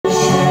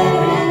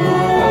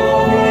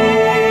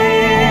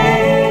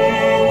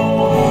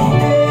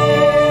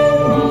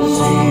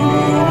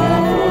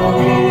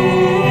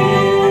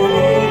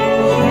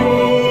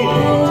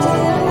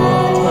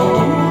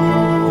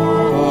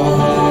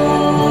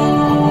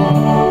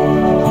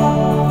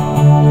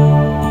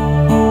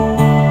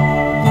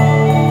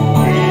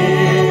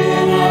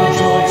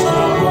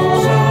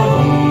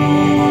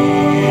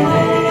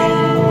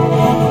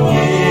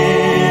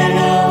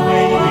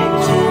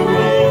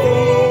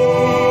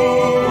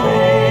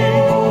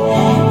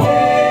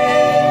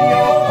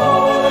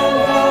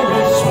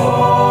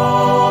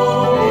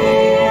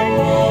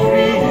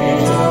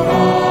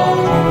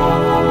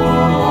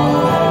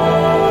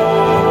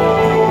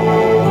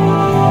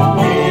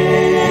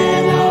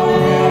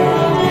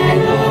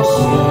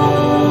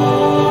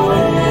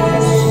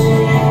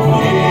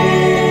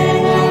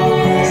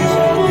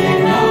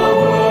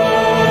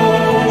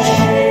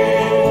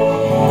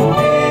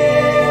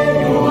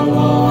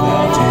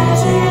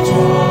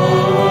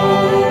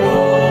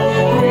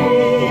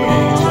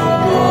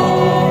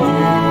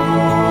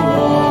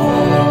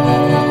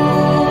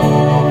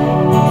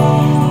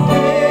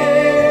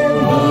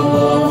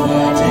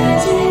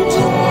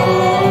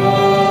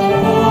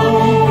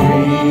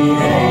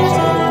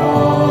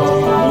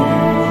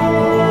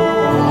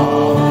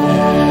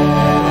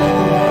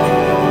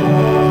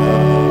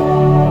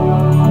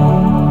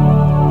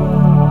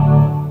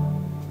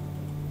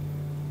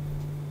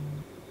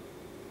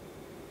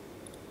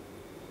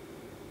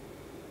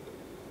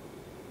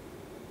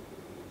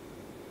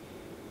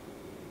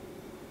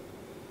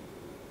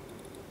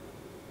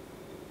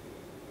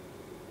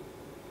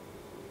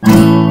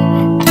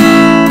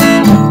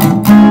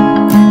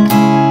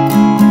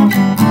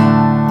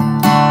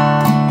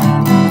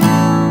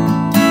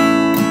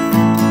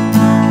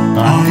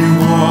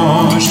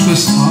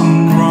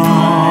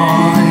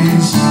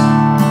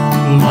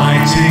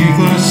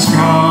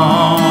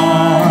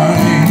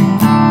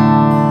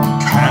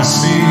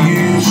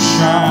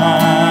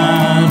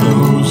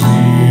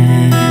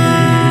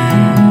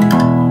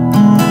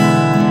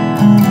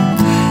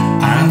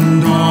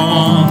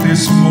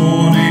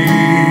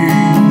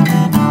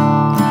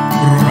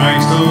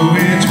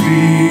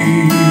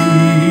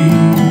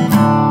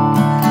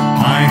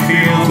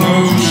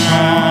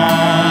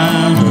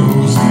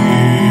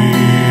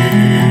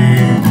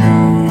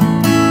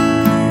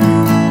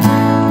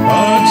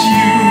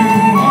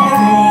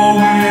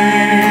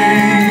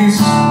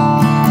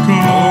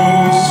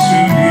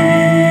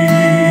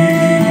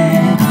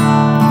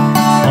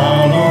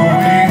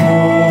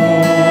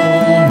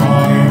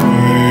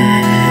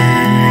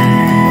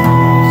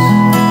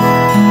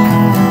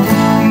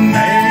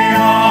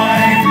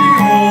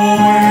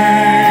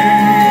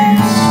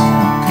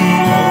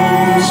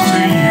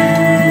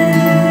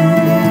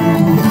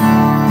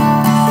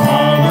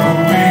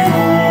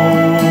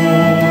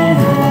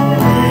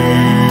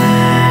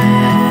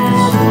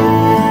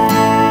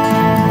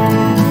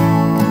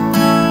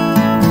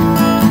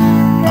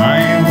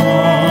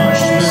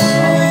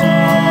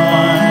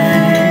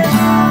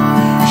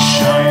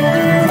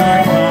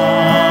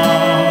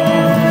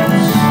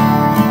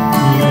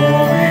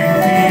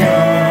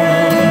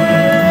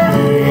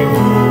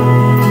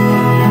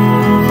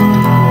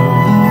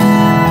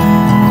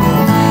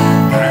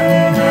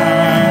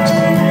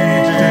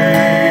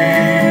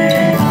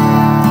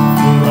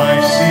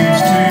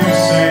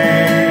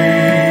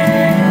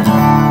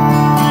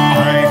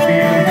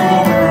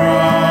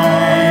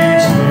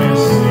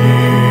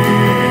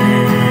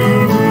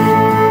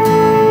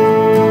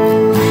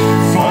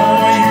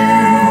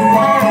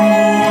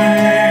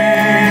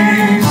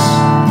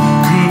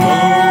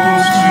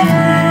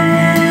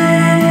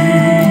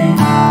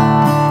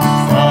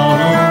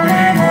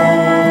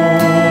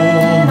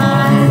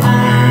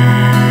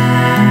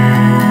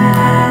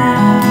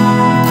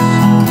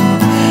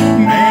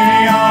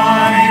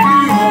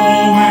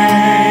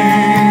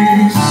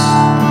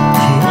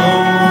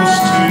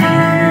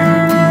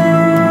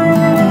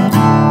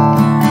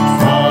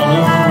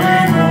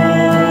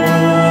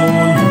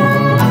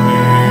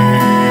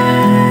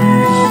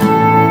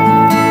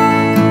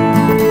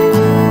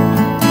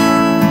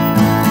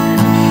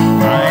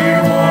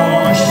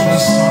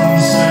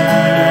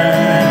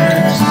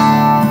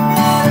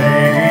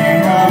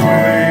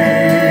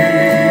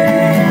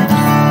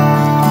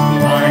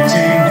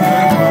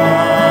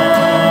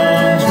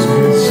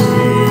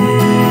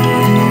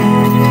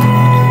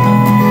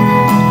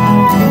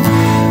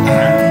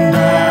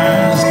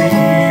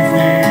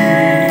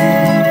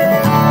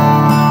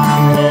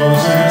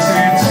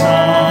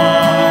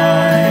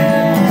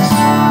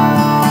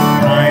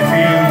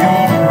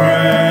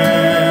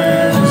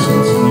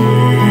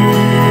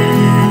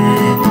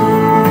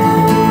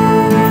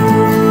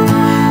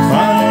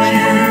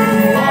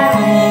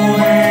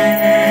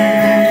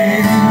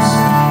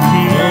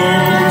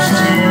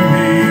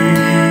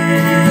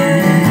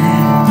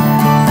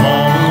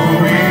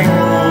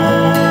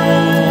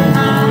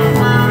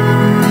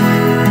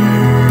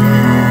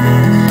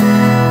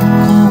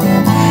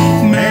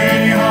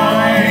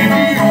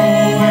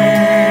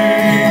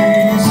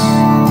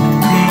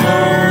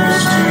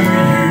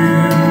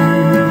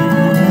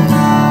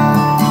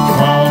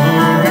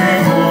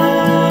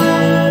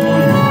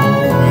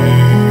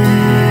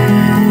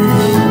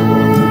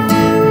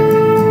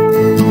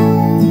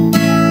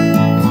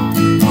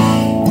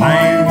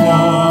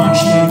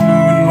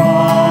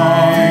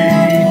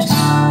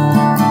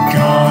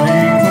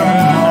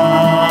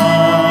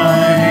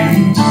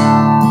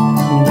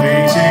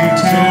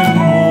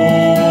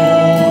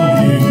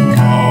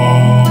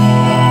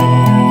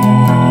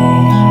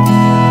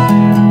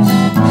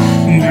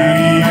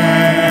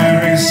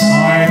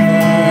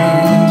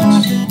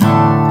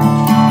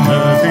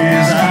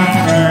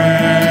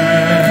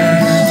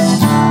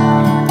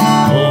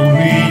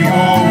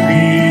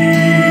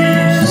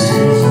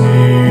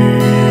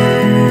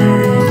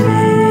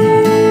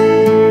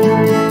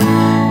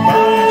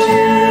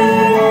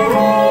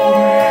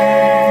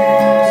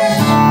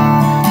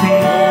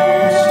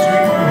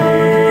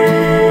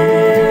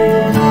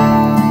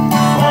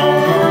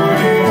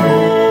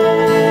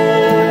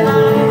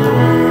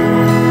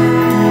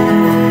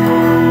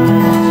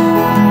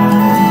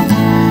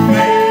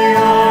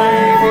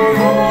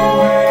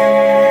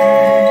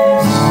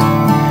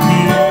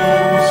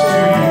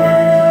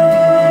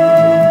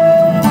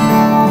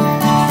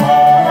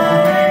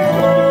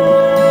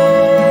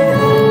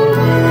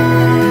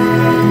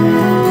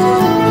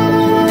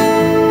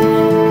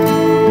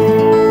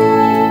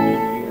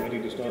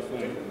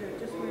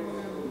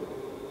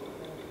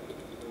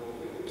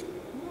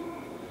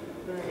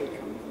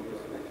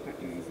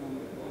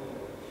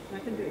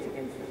can do it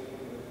against that,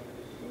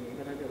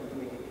 but I don't want to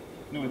make it.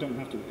 No, I don't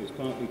have to. It's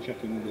partly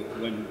checking that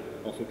when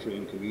offertory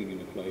and communion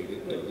are played,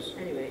 it does.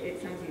 Anyway,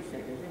 it's as you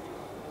said, is it?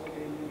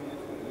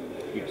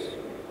 Yes,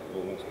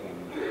 all that's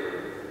planned. I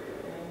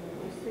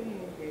was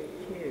singing the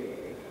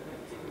Kyrie,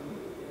 but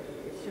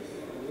it's just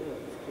the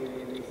words,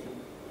 Kyrie and Lisa.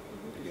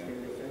 So he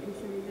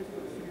said he doesn't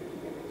want to sing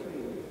anything in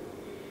between.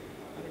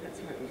 I mean, that's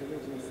how it was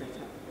originally set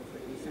up, was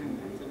that you sang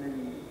that, and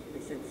then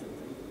they said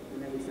something,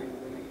 and then we sang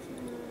the next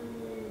one.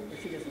 But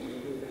he doesn't want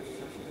to do that,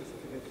 so he has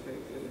to go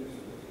straight to the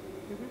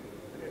I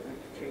don't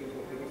like to change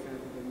what we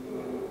decided in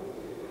the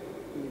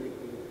music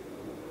group.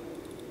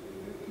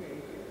 Okay,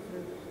 so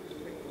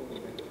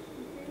straightforward then.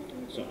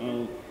 So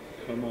I'll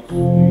come off the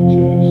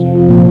church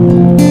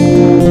sound.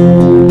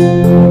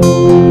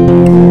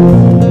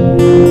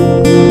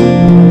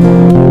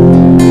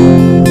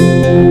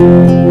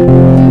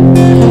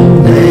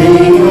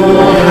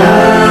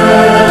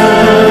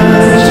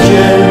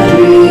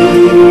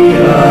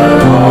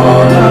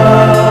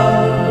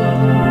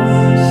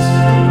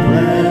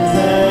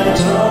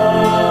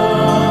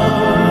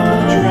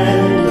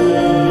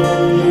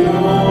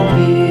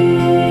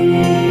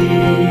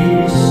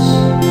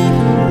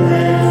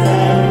 Let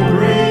them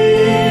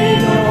bring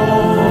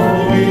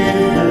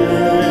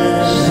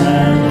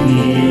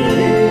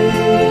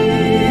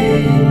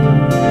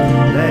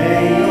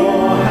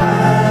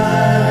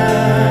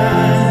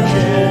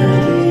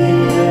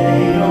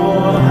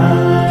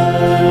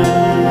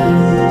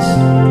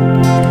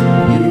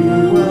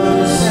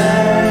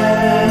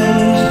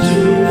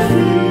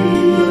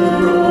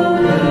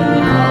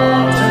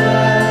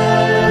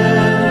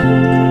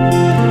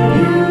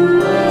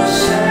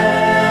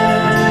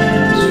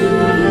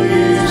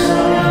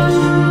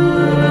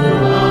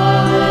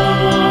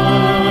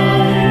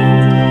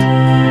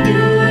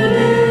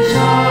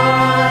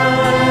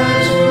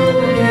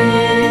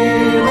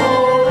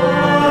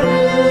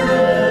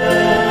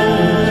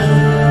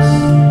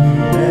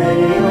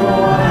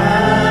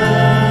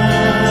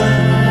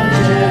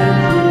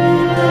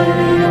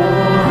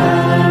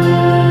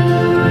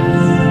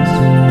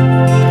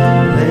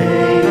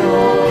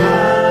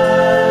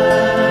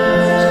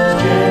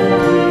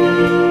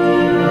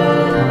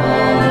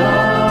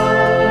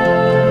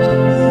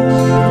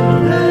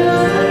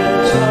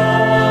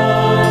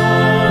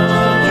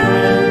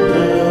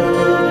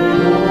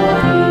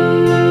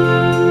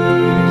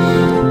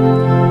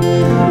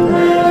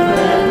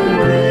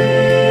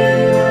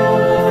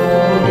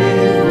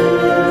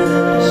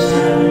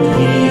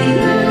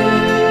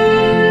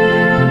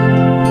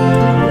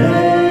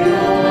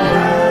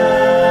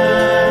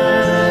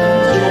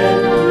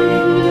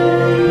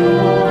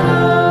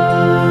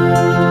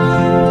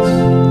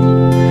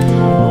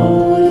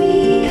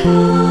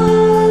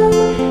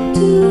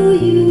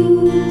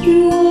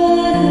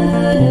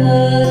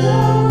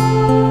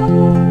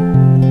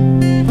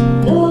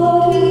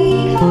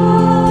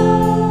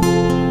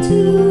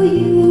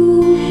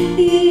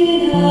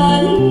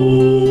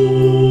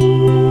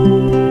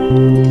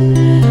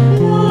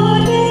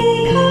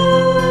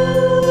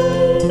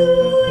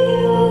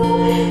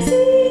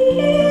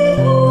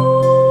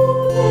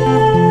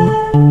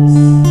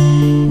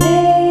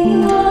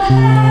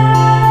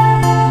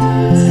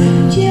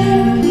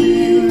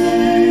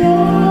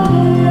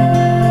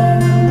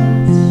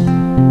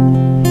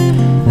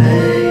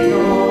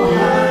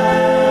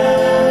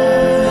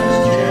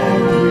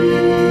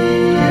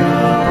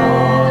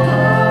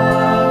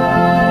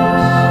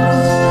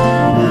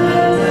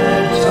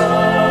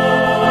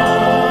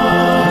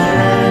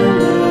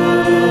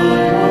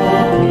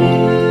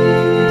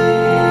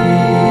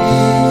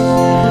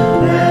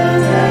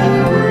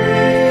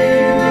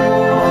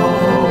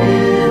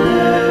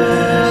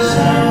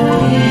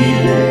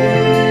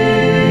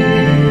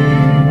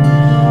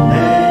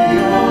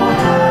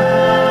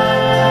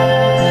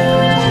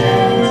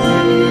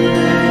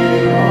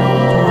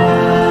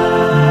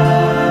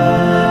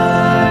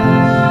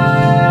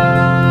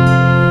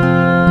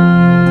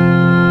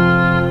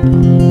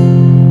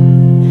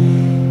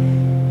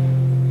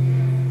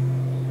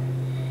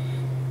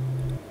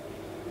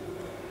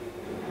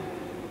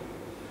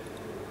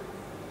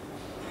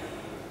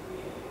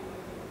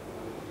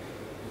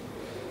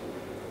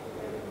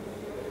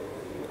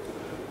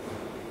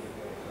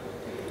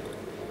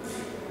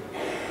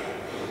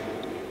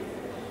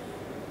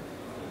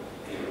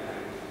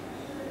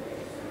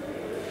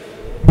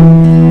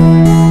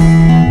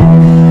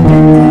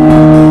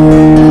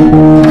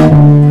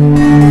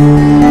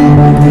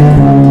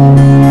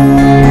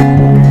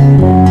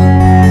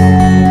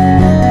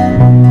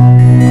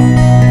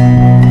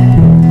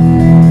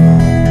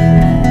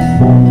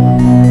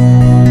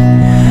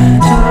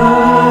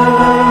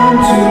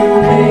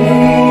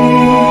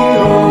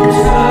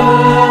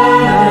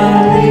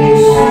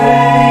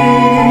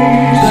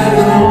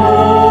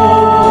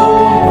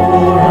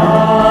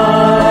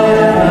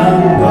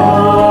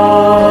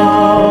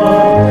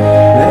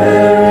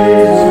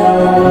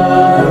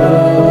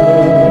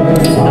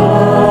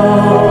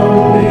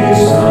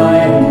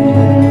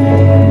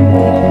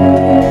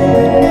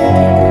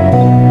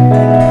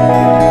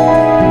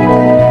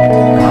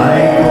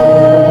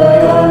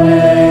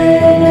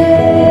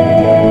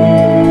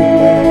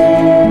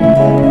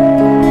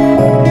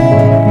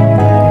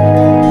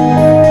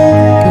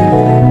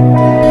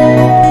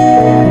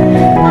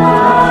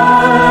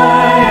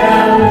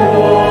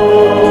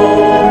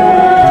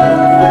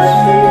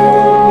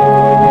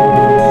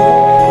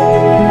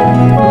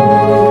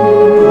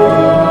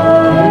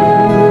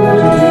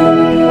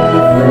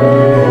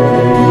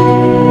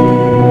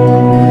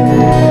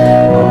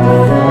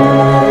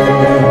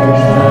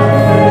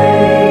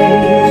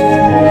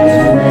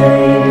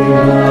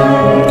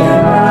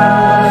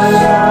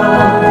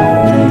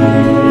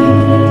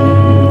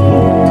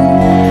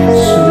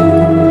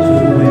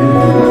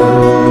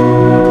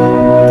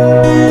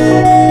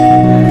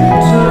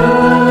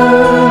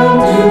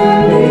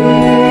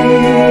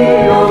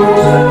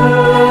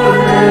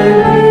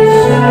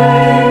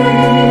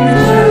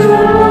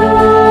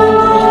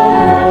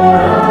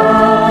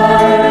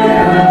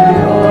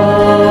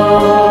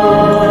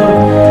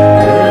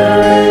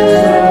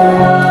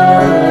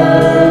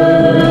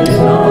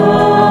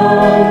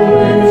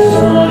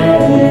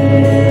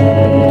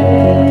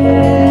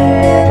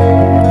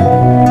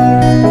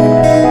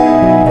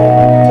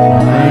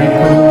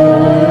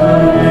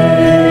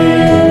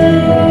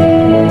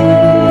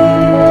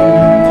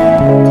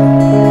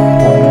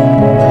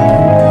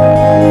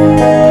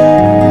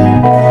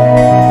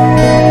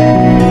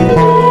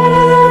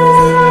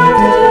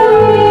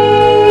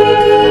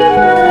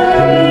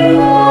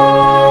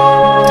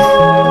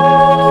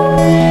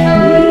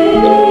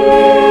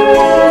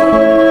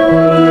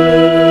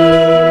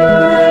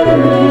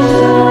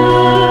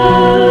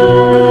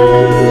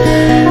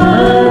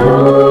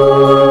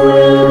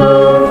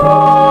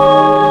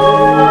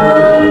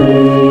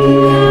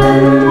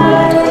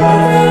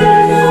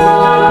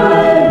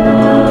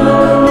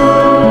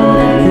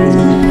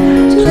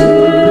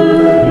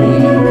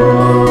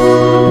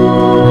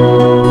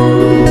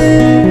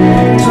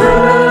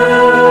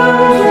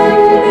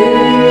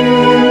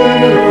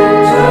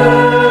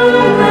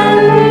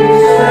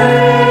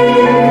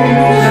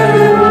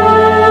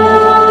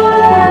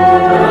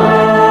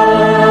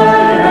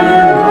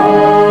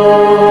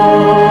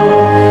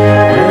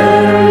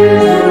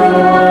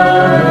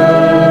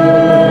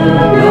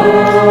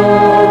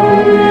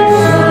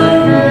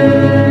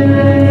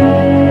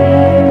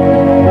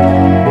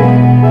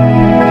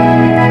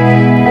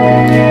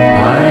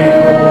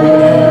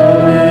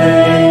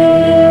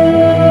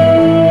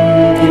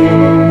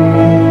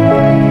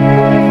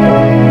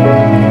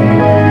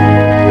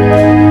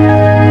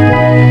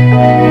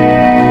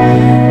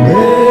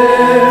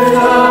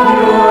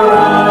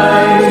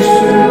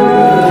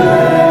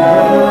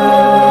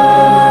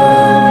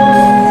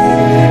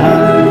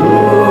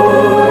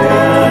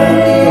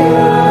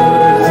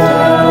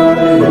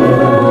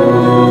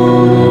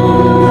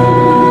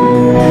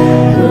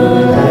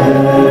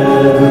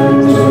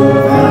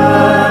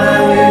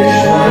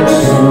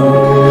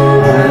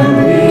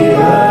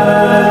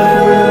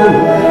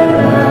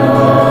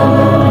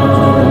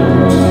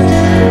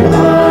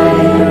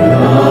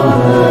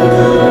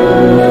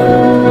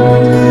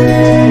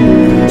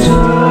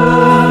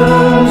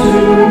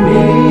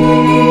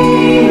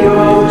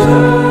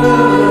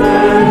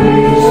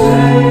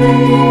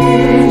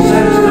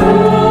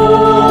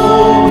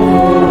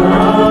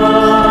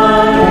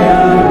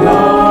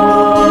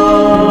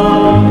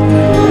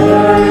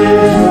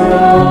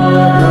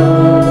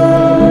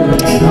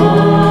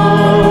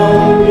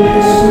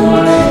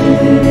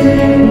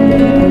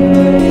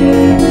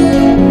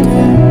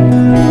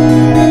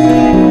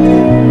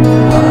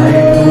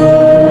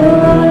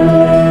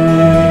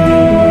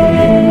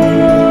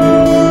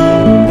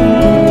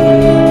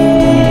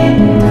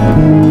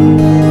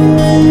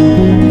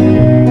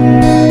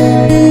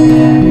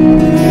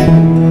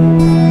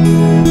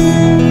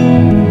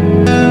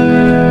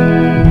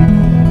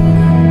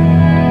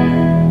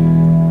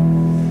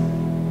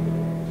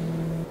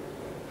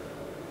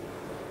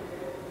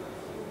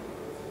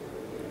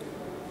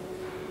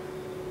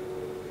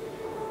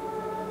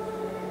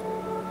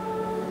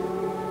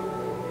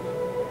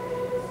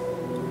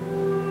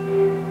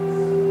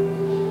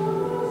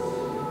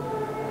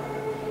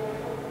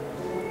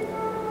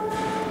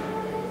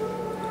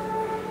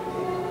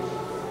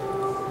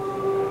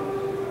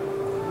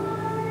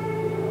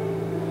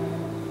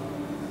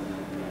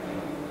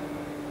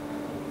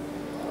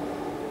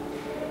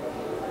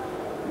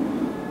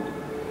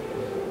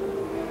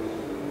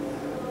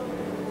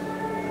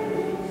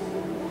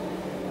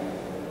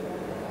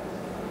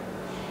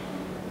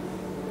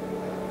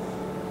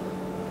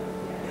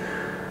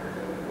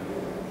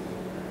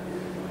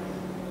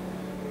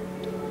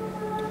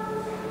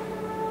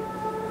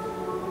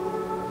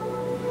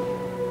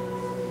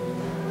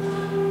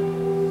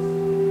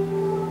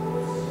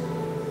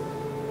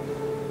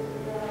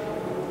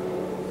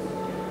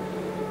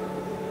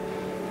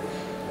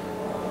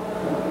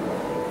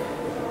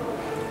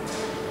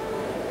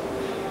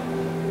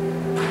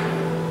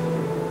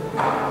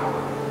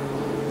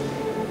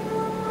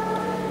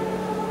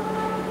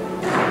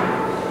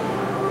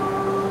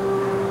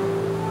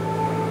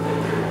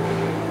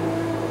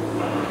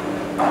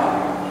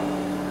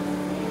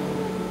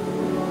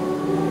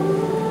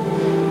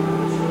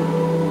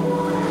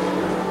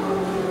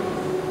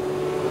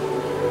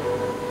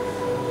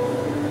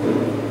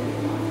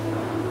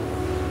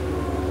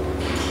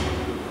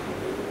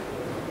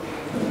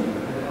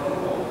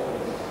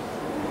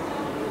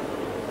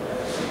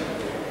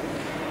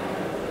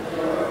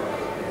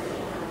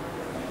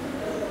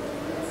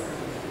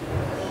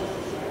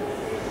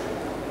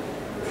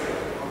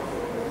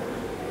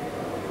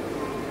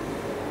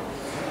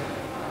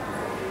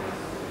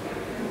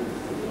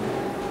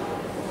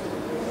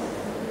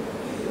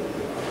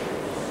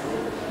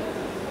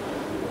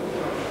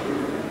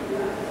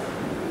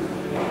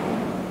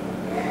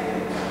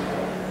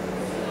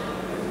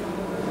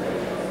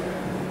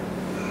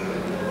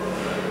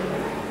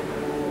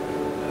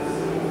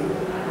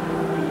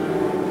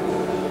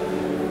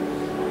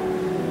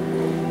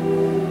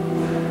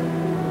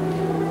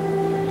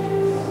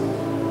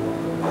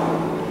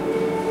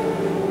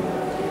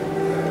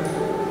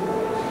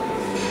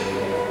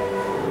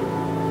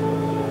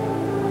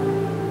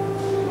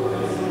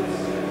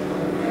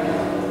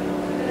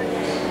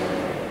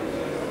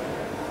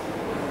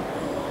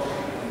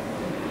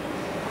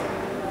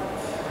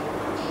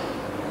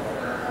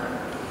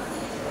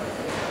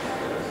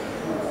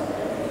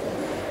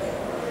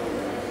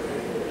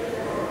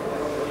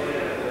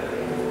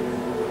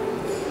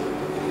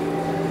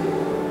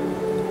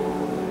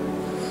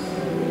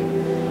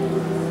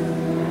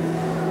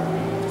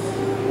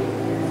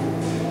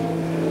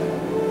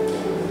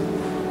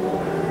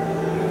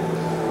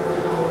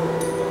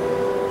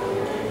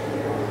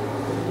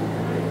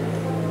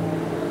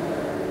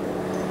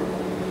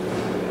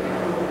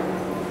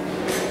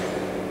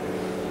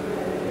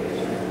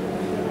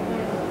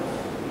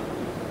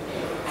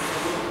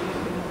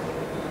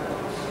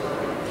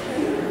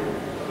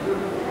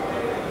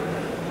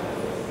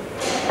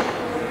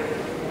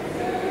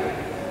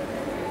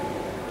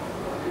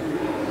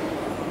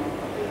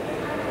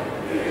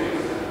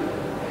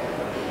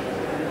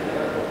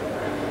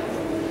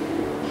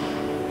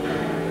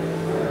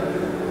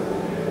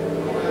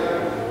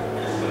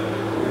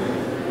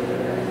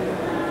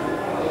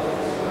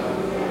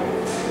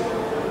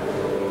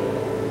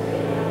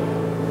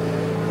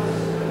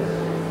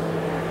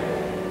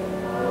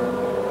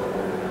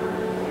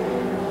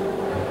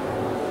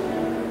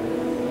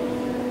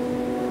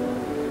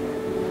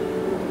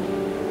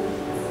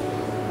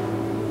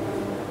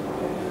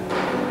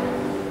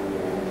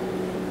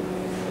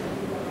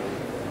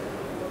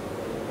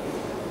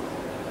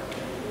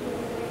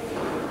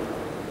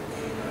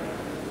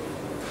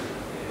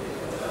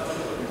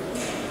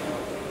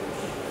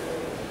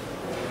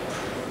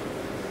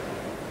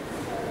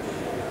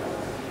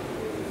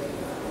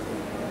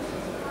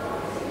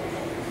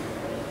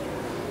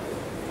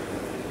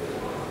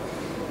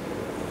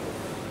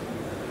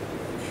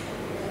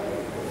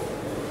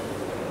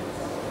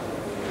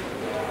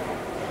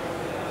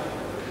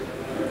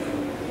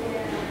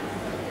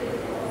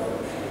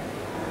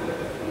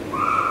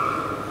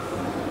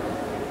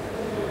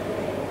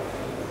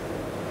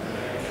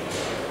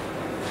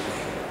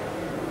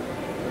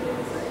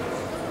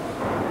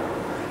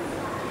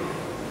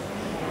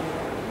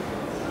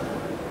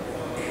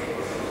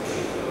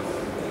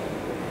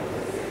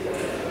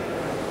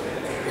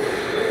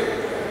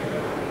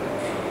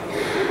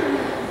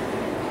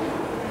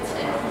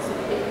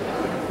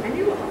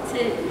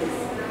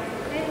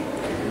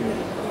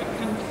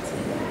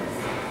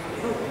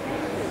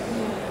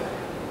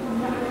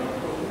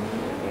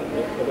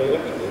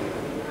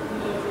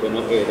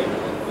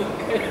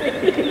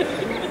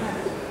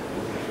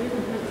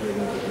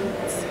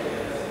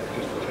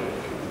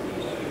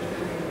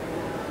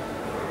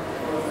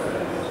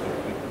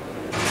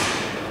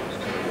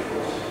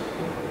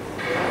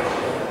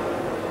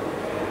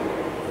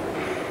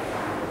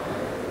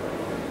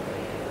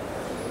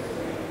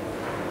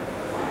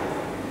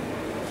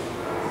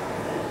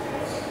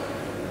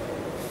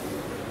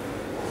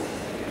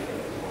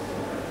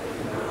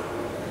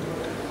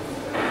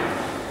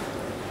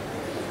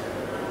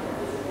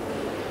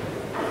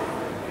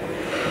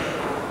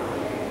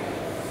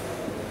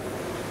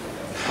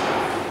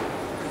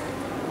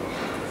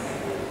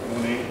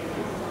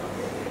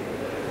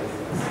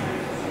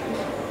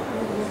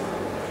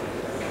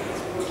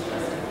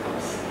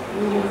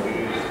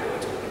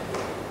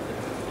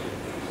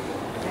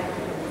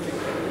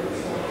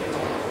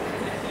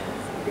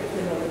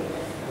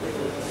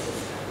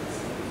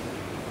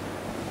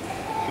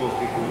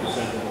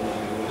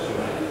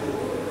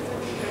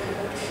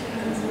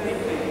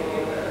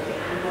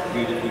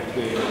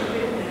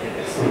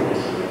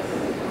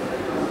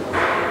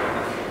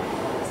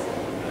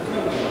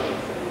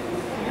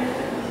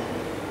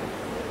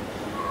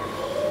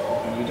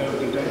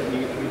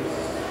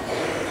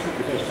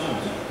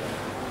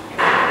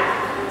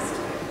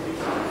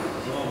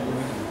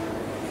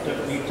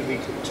don't need to be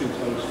too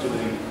close to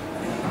the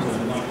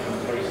microphone,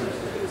 very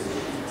sensitive.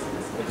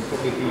 They can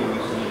probably hear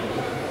you saying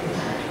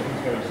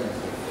it's very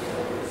sensitive.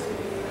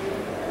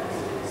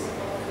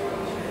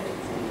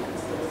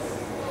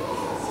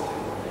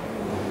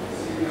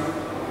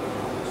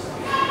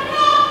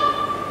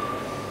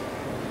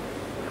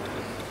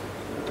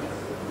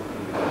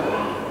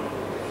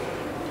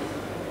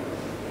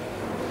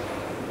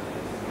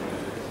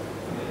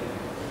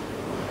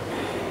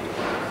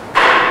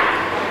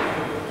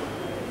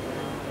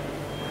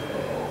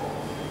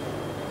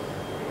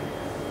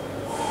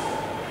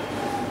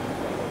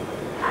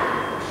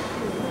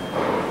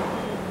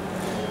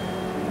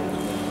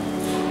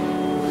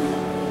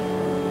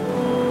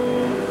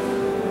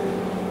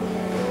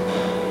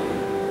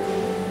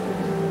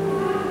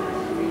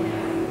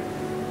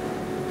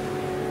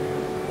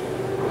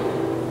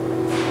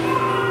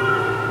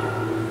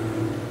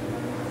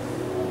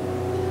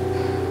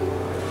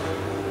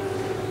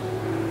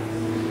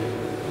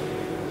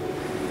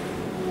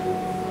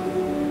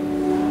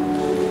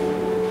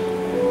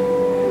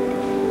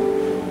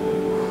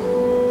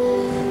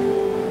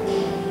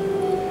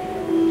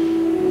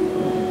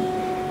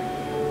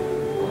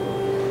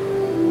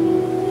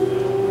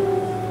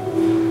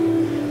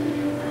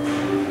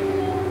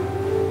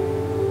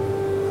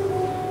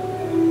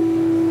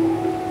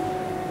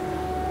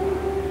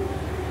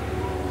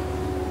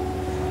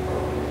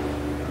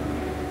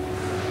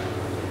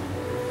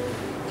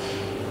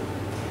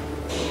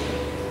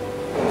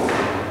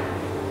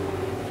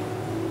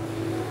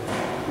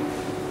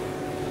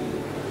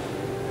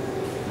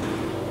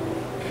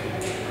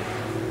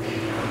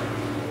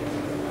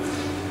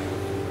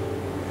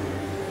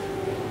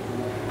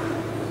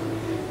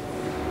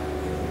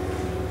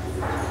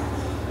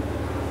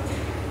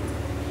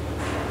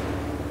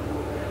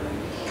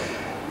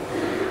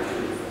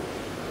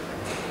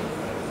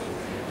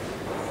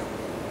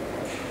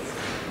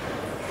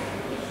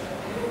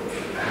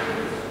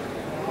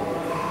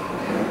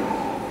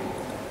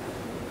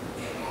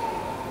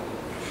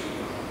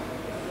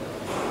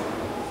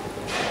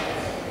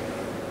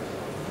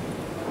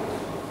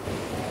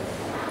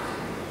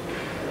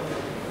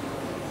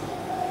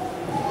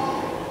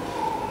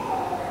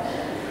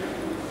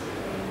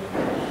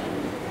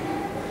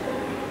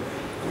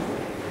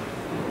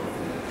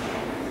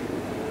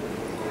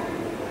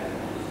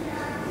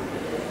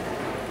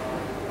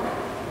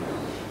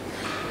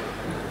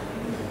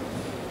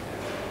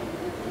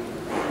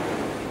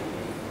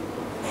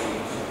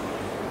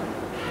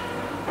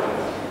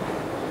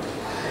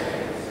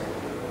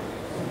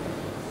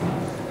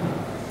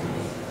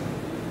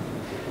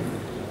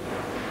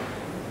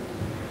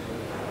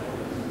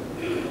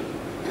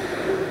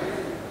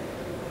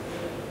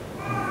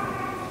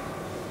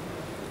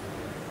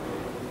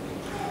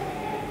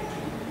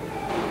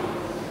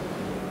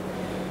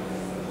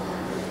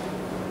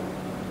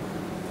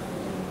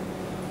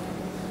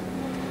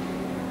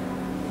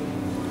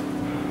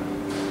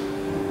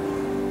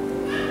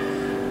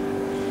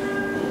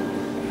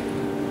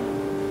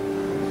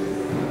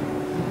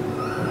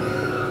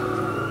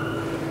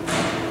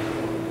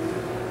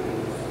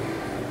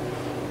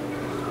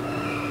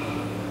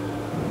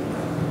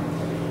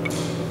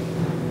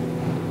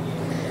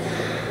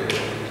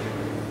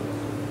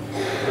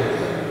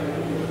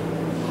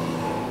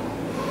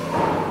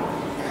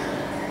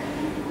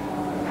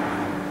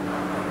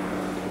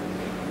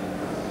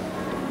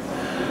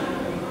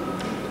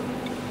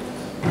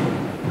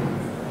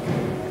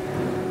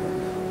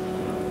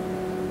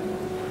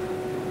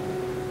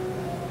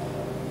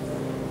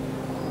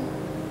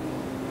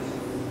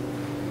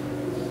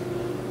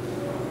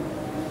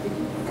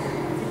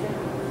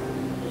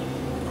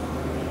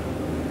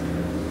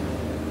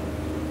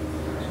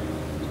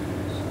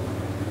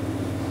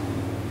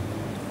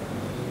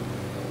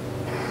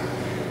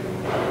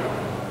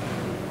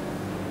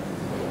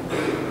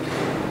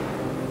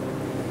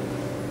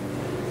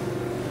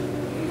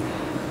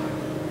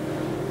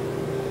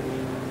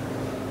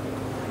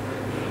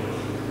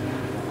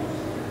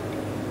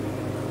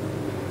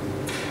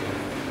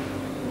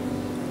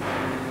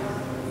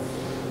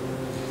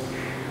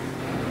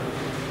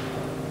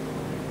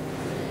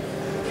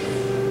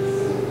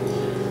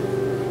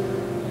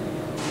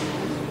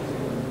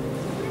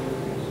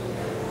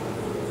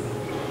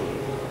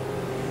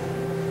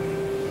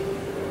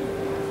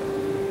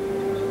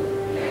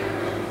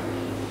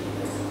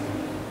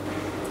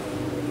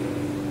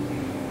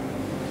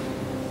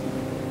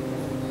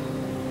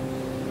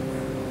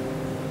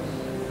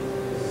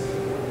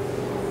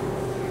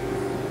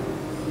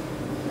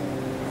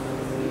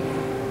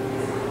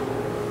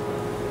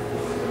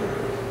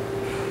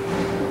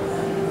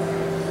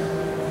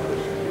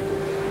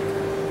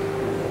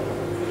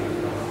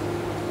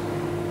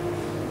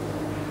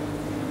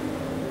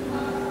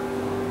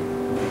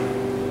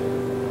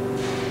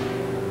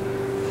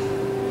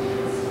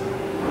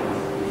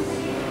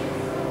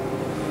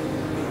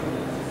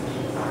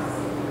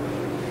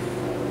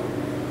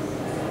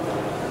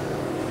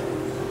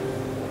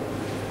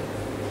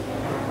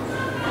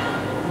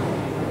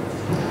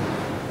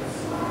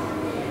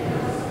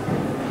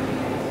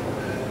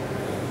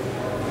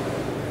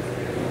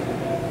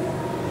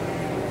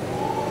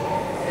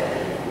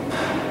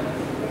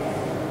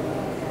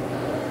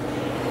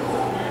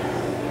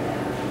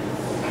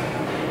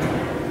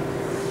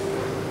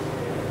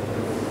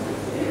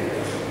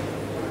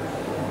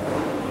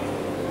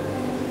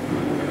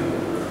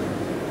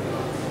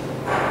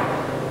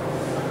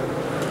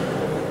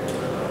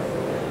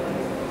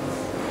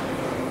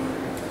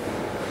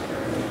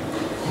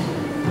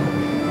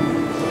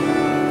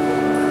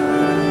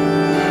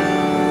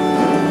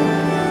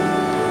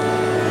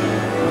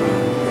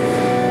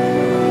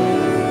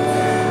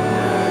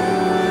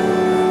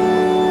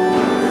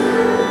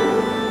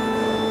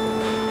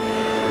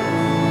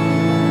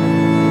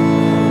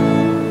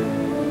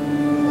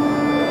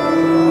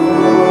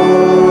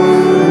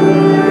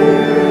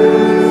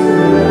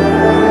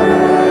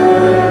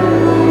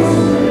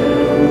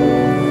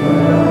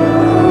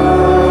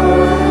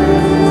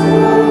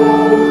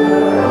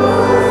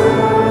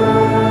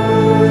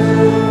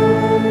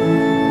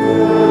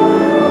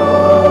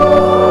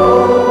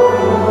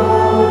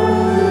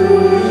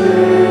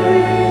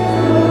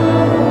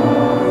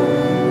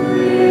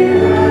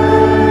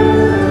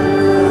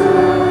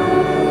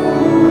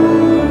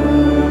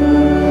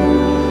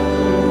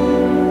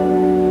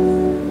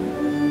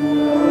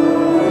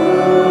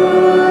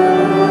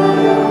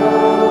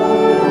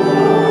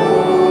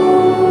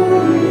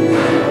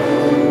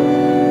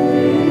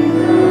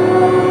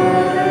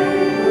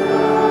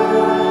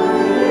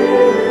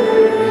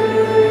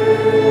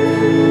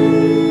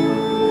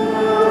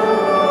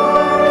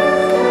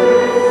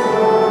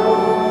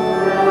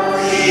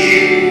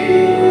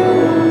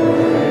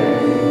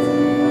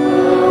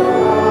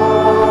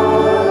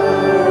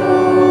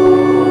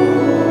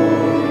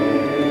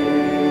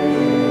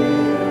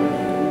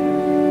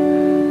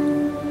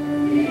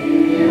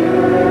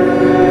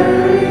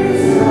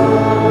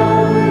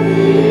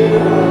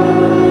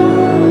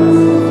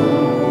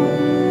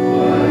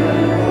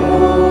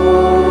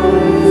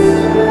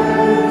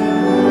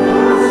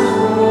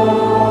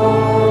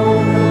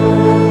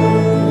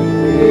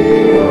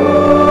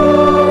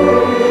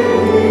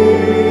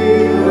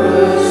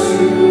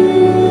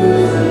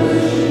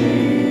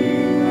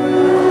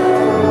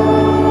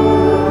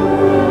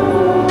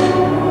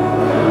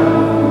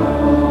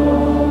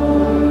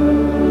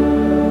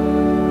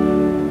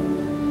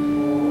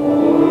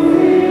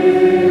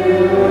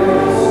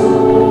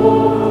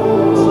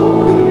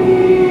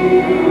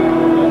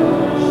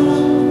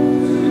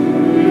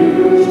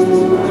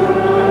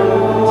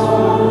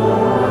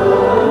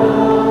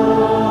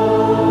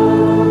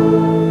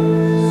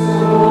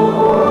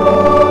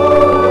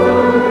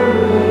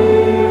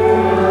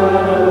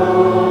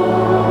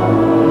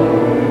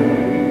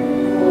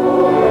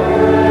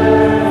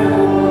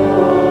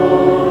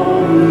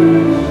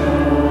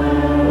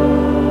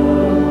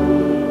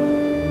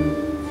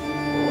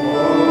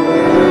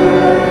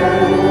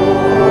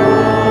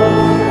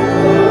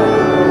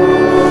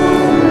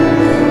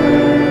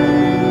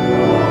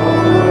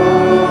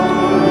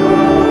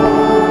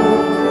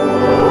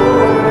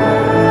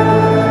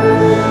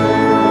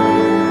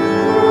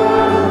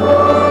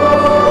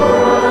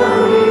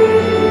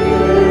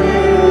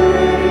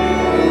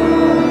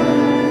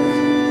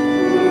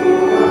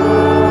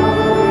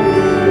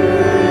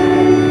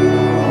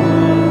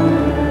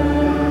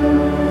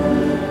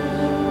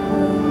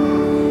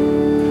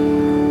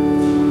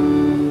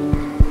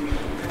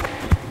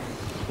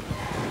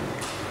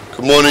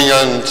 morning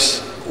and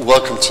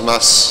welcome to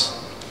Mass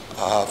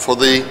for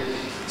the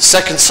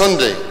second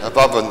Sunday of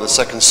Advent, the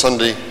second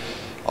Sunday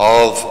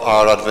of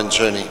our Advent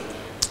journey.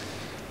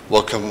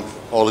 Welcome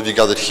all of you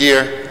gathered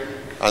here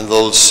and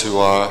those who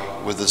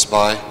are with us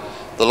by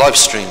the live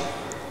stream.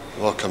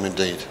 Welcome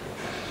indeed.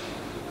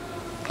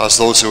 As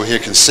those who are here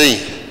can see,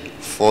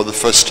 for the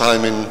first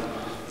time in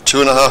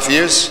 2.5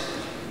 years,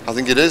 I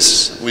think it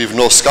is, we've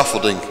no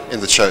scaffolding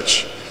in the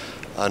church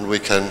and we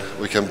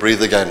can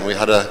breathe again. We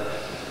had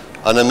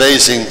an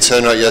amazing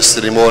turnout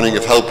yesterday morning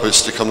of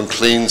helpers to come and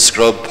clean,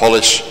 scrub,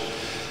 polish,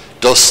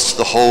 dust,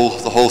 the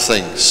whole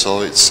thing.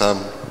 So it's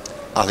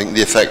I think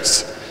the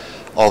effect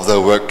of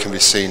their work can be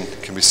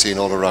seen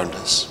all around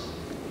us.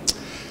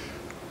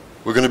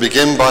 We're going to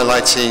begin by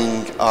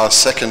lighting our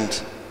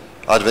second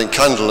Advent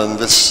candle, and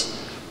this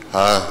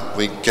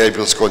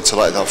Gabriel's going to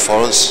light that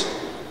for us.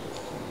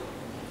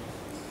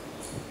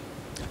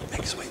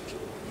 Next week.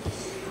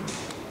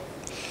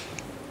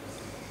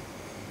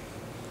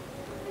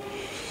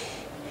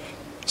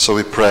 So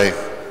we pray.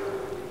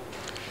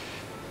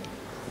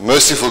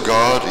 Merciful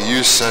God,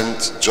 you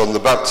sent John the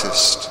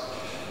Baptist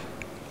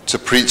to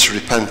preach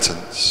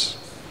repentance.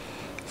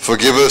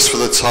 Forgive us for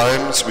the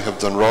times we have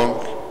done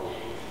wrong,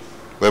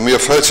 when we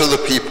have hurt other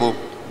people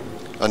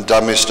and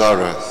damaged our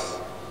earth.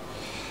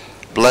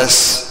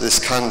 Bless this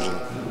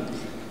candle.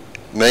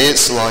 May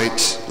its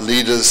light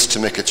lead us to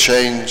make a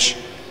change,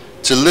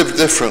 to live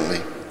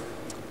differently,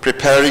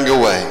 preparing a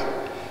way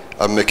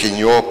and making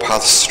your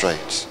path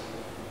straight.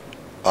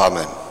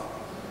 Amen.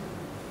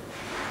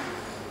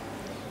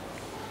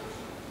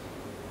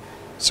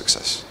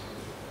 Success.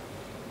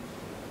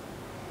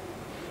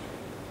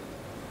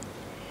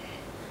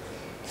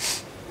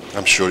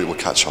 I'm sure it will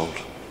catch hold.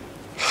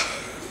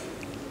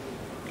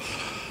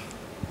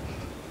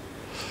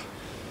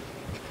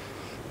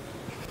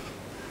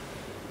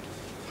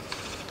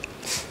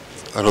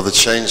 Another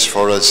change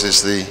for us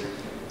is the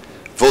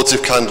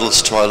votive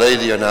candles to Our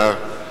Lady are now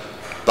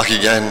back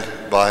again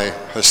by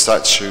her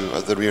statue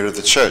at the rear of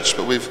the church.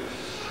 But we've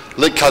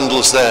lit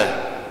candles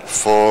there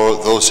for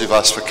those who've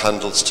asked for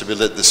candles to be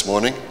lit this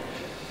morning.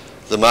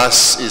 The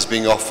Mass is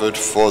being offered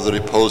for the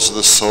repose of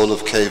the soul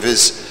of Kay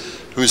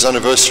Viz, whose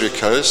anniversary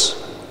occurs.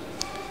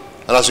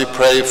 And as we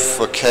pray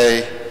for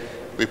Kay,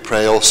 we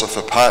pray also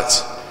for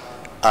Pat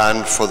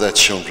and for their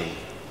children.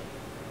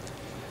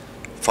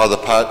 Father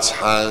Pat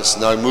has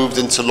now moved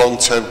into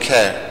long-term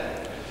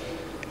care.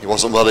 He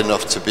wasn't well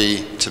enough to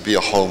be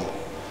at home.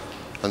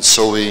 And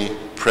so we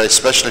pray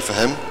especially for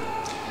him.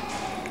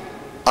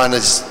 And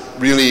is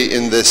really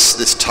in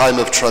this time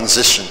of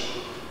transition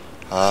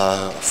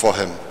for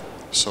him.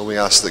 So we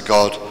ask that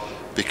God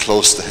be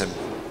close to him.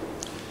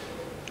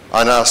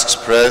 Anne asks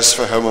prayers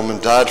for her mum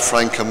and dad,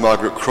 Frank and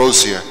Margaret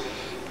Crozier,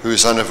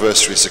 whose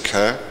anniversaries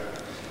occur.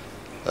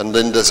 And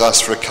Linda's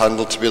asked for a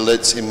candle to be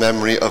lit in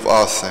memory of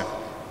Arthur.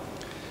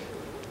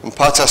 And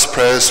Pat asks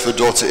prayers for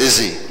daughter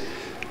Izzy,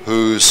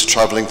 who's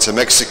travelling to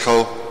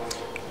Mexico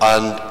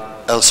and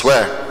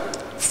elsewhere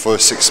for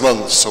 6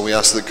 months. So we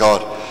ask that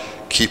God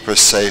keep her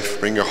safe,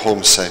 bring her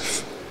home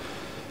safe.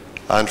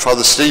 And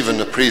Father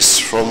Stephen, a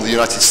priest from the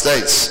United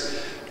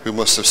States, who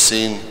must have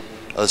seen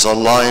us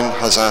online,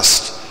 has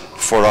asked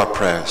for our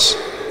prayers.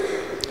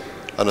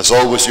 And as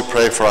always, we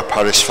pray for our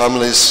parish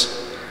families,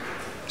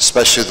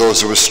 especially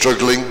those who are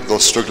struggling,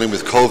 those struggling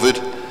with COVID,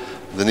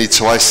 the need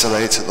to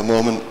isolate at the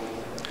moment,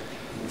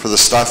 for the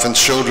staff and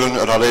children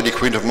at Our Lady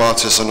Queen of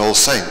Martyrs and All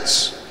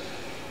Saints,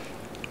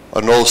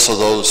 and also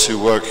those who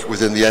work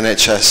within the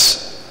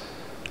NHS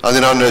and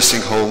in our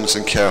nursing homes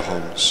and care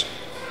homes.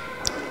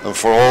 And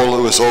for all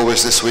who, as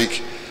always this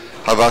week,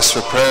 have asked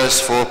for prayers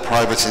for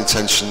private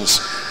intentions,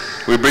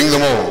 we bring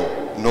them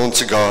all, known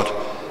to God,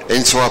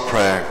 into our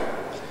prayer.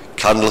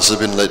 Candles have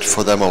been lit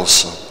for them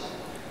also.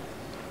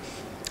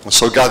 And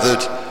so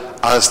gathered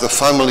as the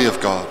family of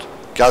God,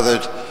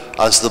 gathered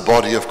as the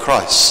body of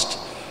Christ,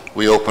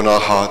 we open our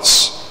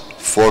hearts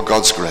for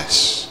God's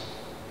grace.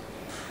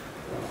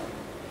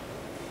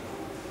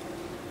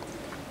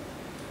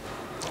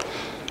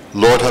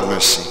 Lord, have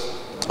mercy.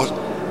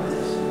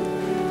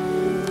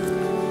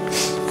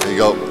 There you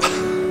go.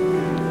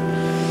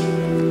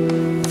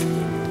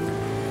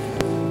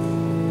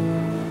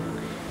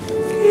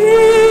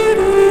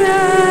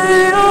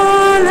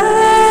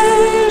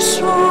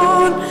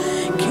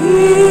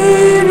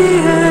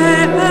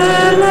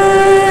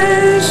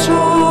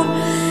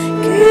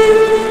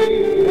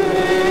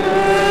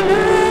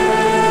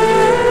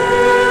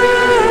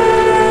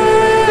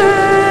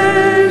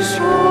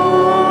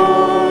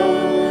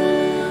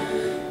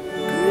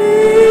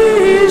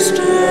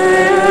 Christe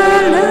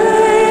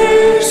eleison.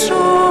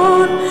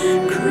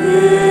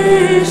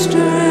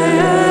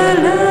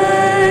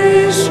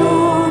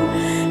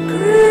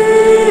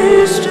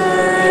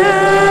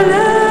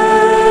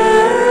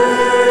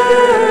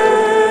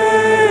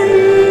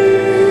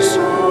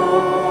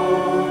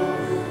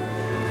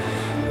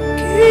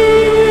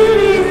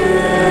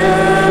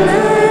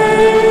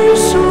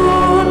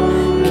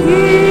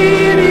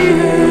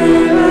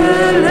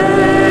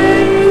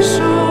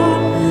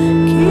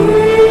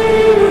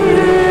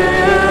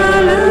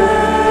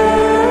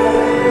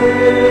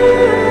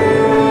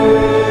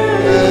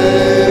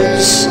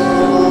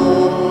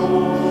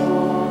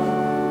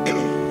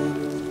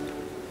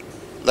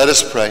 Let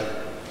us pray.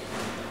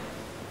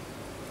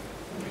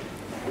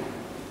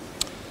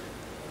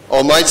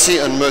 Almighty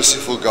and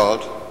merciful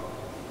God,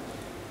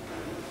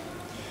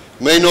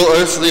 may no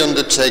earthly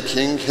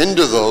undertaking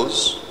hinder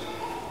those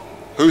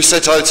who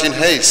set out in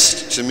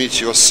haste to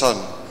meet your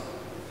Son,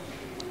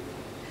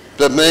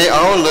 but may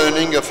our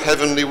learning of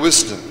heavenly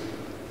wisdom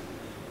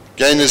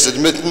gain us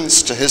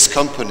admittance to his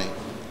company,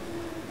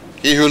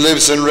 he who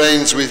lives and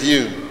reigns with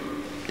you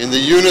in the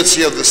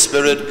unity of the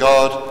Spirit,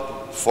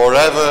 God,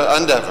 forever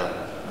and ever.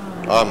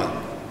 Amen.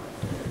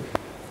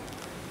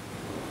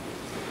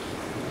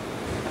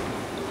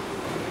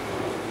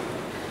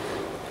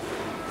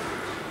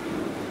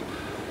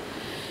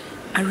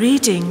 A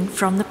reading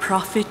from the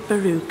prophet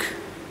Baruch.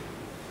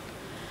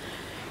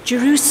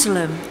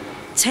 Jerusalem,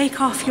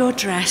 take off your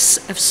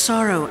dress of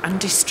sorrow and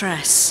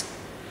distress.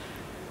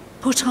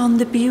 Put on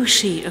the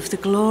beauty of the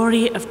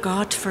glory of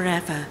God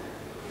forever.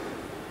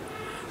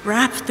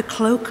 Wrap the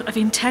cloak of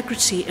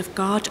integrity of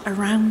God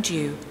around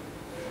you.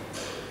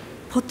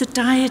 Put the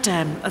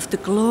diadem of the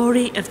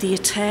glory of the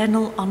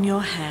Eternal on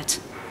your head.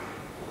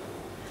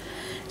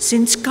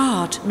 Since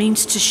God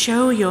means to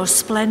show your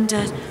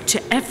splendor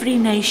to every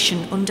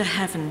nation under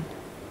heaven,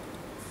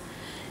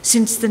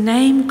 since the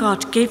name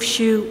God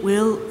gives you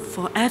will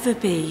forever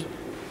be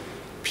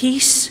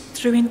peace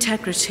through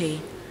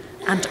integrity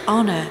and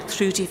honor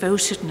through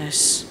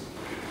devotedness.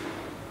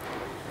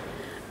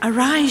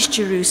 Arise,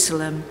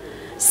 Jerusalem,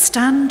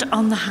 stand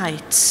on the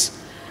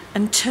heights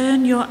and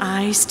turn your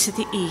eyes to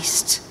the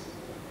east.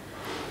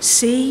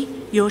 See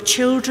your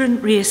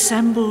children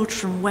reassembled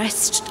from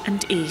west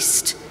and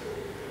east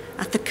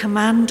at the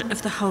command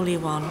of the Holy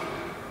One,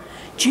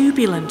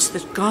 jubilant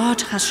that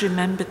God has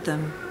remembered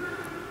them.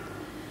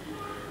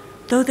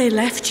 Though they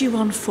left you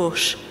on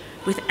foot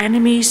with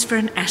enemies for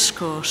an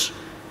escort,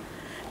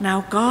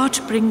 now God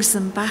brings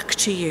them back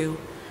to you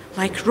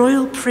like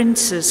royal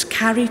princes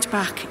carried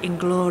back in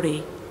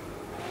glory.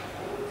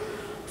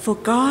 For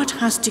God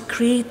has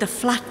decreed the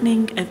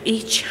flattening of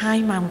each high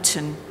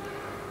mountain,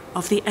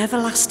 of the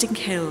everlasting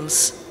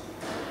hills,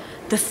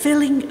 the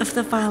filling of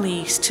the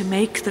valleys to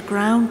make the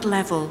ground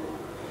level,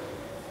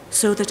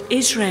 so that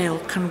Israel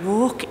can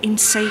walk in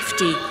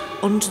safety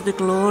under the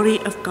glory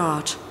of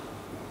God.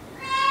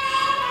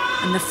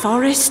 And the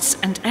forests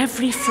and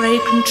every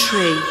fragrant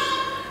tree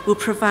will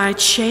provide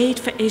shade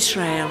for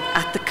Israel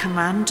at the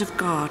command of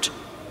God.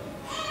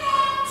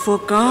 For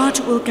God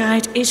will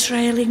guide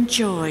Israel in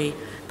joy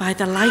by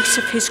the light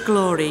of his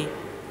glory,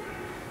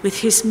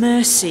 with his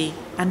mercy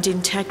and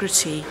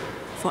integrity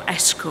for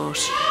escort.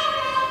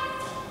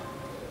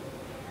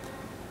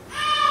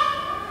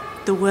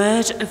 The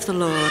word of the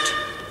Lord.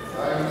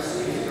 Thanks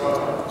be to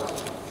God.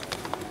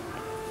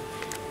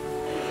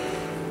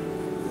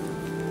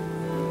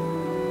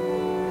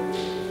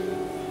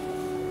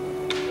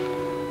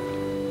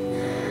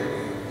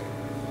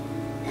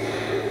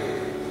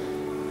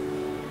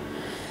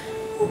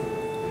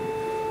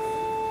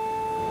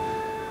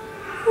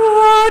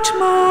 What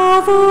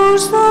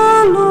marvels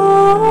the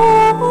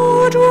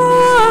Lord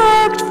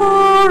worked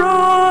for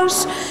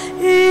us,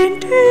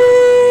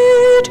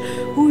 indeed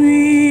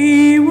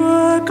we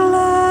were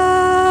glad.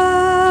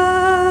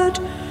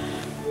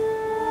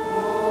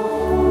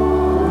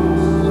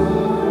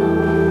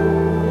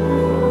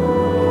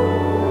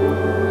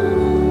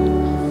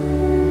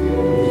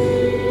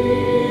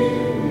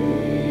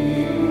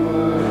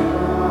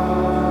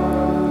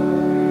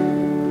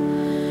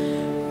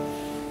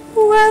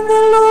 When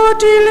the Lord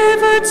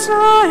delivered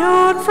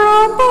Zion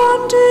from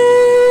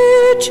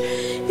bondage,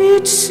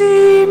 it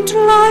seemed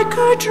like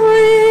a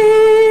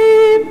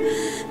dream.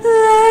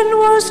 Then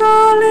was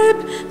our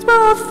lips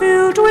both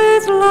filled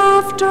with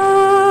laughter,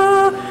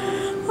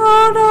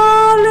 on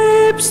our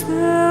lips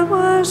there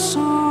were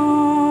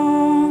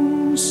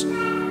songs.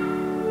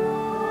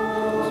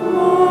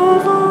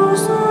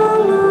 Marvels the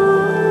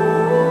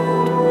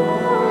Lord worked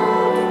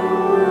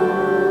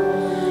for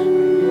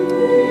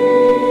us,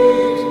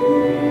 indeed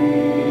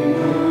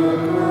we were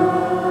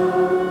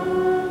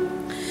glad.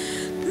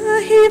 The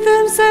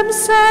heathens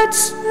themselves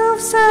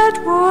said,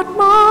 what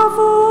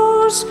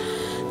marvels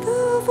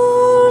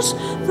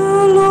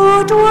the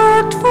Lord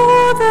worked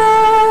for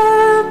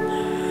them.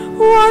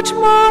 What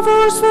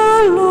marvels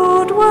the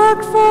Lord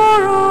worked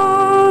for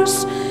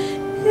us.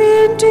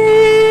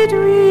 Indeed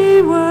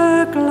we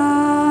were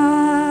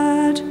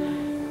glad.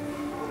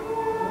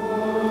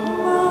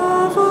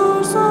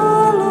 Marvels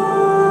the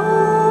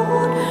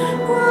Lord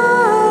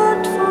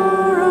worked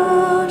for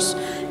us.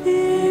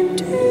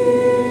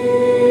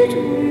 Indeed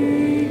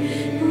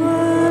we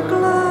were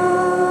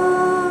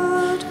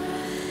glad.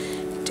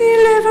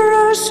 Deliver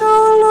us, O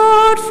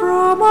Lord,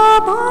 from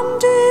our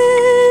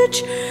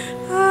bondage,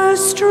 as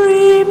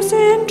streams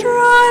in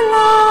dry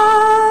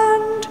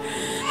land.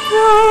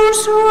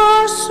 Those who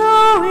are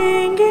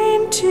sowing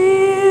in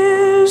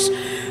tears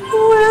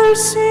will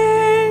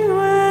sing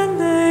when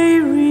they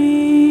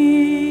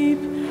reap.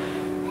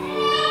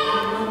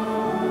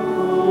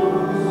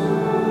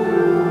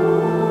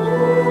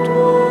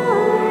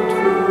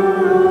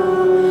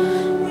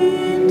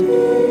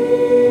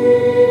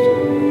 Indeed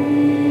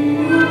we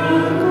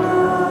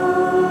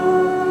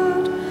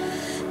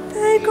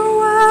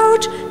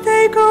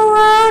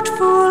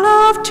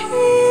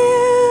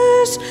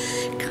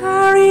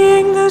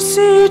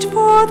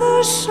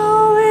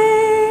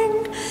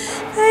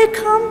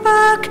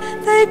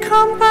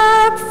come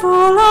back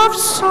full of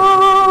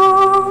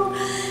song,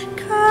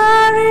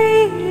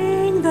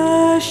 carrying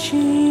the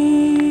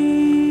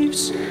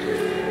sheaves.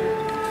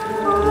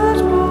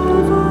 What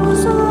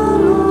marvels the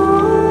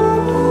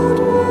Lord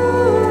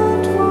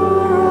worked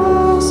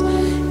for us,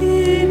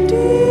 indeed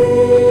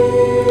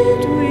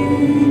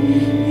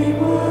we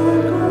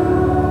will go.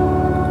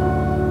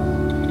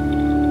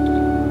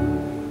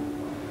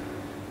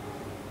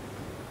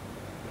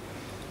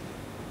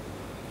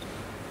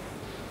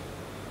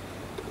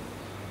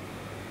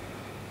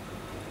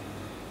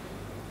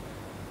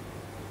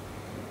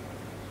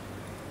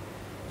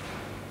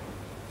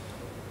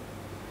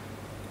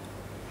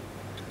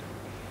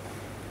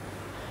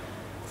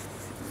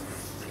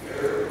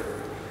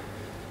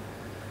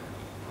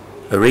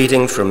 A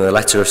reading from the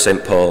letter of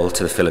St. Paul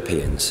to the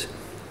Philippians.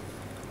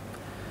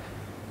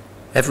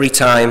 Every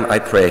time I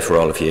pray for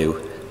all of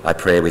you, I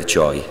pray with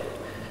joy,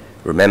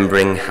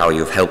 remembering how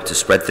you have helped to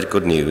spread the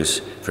good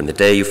news from the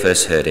day you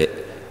first heard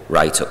it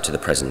right up to the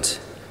present.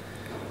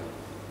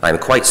 I am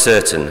quite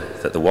certain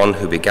that the one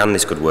who began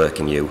this good work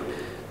in you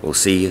will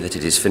see that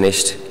it is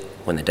finished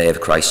when the day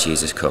of Christ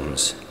Jesus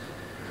comes.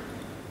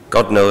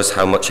 God knows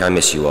how much I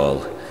miss you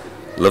all,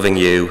 loving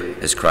you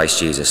as Christ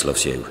Jesus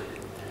loves you.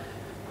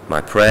 My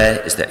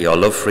prayer is that your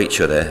love for each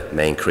other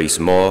may increase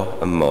more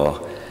and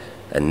more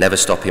and never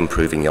stop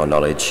improving your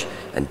knowledge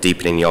and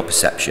deepening your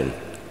perception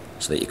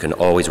so that you can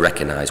always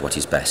recognize what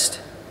is best.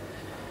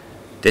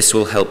 This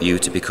will help you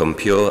to become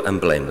pure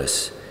and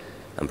blameless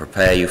and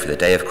prepare you for the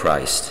day of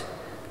Christ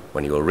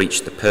when you will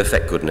reach the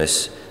perfect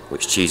goodness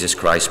which Jesus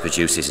Christ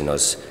produces in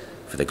us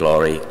for the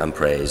glory and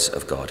praise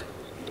of God.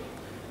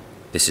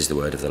 This is the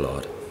word of the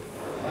Lord.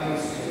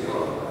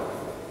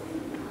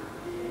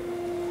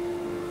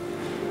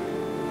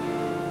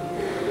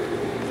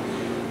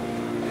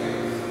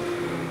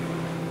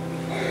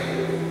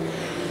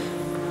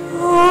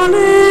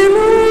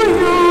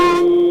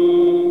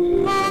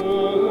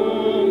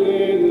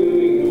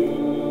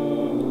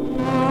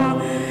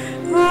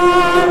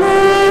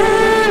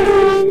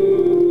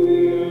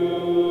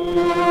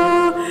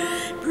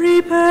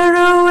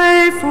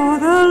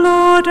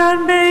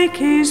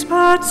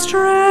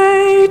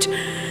 Straight,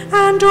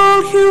 and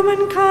all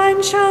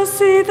humankind shall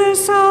see the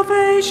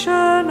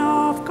salvation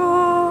of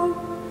God.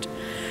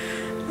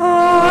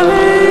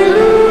 Alleluia.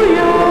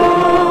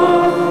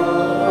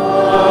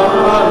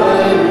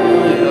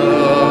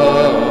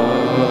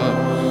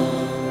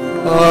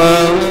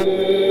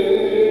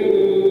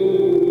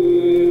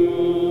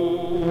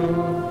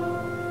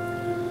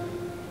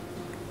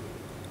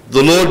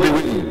 The Lord be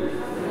with you.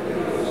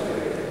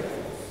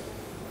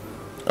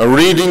 A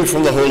reading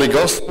from the Holy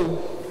Gospel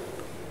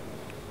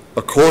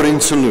according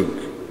to Luke.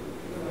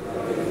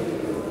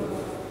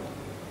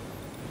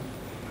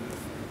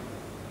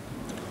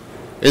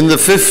 In the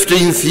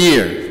 15th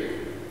year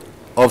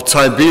of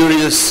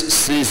Tiberius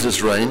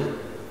Caesar's reign,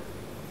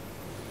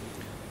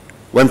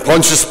 when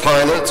Pontius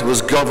Pilate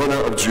was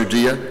governor of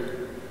Judea,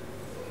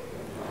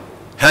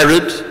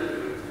 Herod,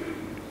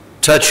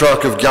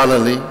 tetrarch of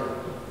Galilee,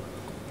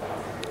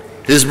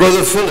 his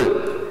brother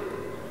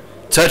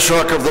Philip,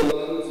 tetrarch of the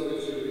lands of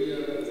Judea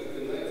and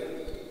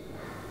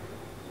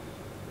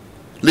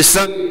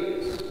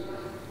Lysanias,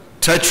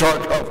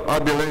 tetrarch of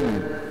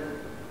Abilene,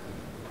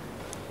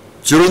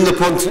 during the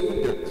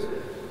pontificate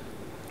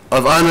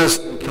of Annas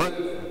and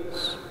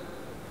Caiaphas,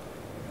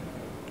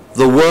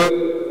 the word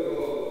of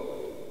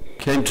God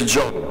came to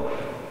John,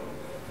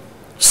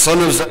 son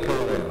of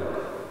Zechariah,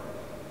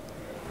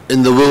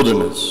 in the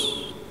wilderness.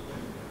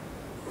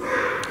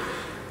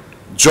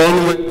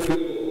 John went through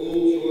the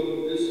whole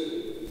Jordan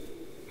district,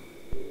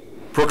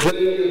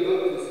 proclaiming a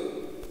baptism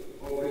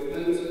of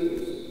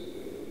repentance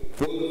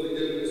for the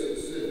forgiveness of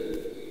sins,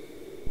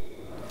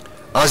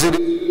 as it is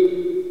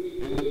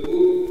written in the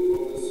book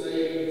of the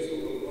sayings of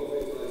the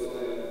prophet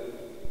Isaiah.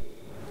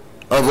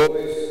 A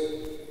voice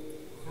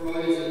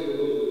cries in the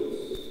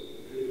wilderness,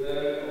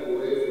 prepare a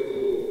way for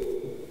the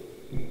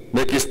Lord,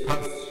 make his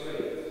path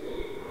straight.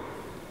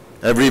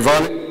 Every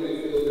valley will be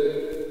filled in,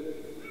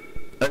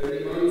 every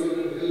mountain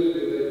and hill will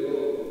be made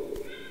low,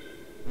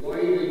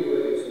 winding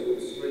ways will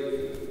be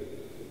straightened,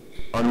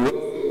 and rough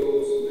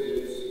roads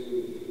made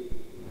smooth.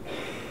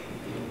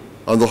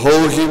 And the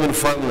whole human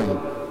family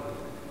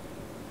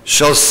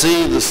shall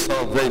see the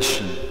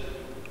salvation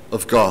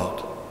of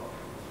God.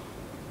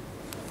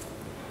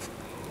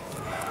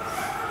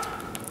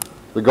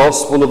 The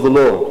Gospel of the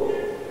Lord.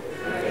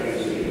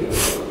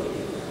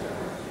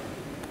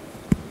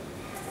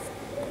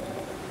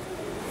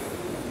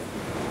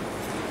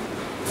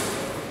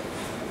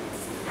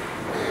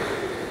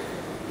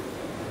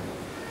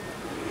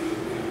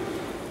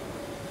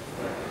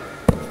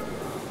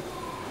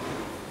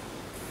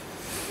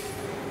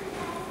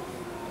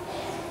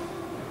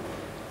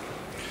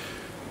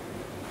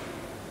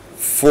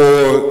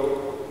 For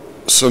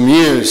some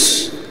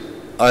years,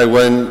 I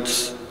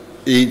went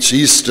each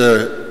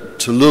Easter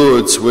to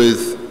Lourdes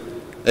with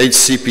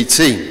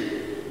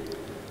HCPT.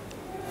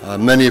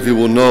 Many of you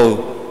will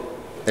know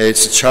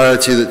it's a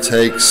charity that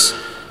takes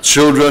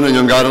children and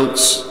young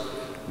adults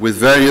with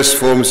various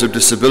forms of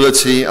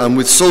disability and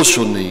with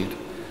social need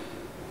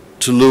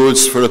to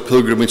Lourdes for a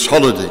pilgrimage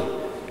holiday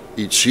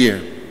each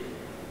year.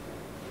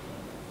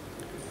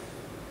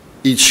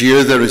 Each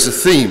year there is a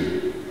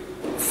theme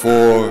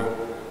for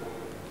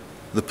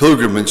the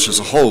pilgrimage as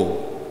a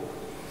whole.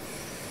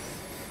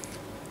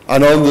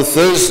 And on the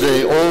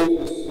Thursday, all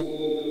the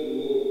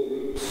small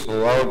groups,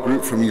 so our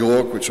group from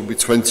York, which will be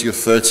 20 or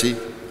 30,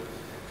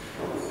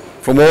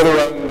 from all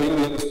around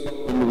England,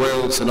 Scotland,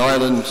 Wales and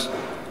Ireland,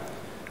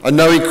 and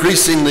now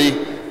increasingly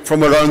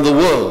from around the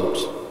world,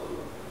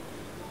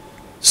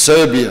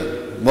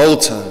 Serbia,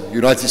 Malta,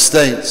 United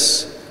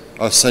States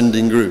are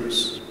sending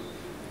groups.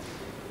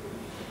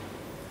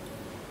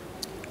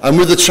 And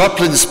with the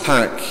chaplain's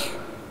pack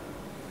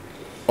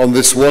on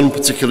this one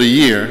particular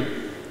year,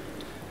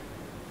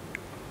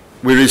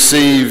 we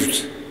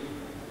received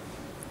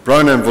a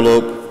brown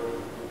envelope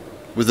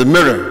with a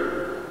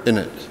mirror in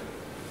it,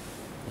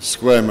 a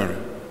square mirror,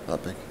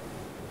 that big.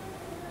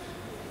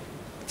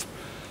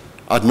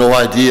 I had no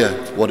idea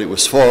what it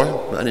was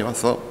for, but anyway, I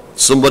thought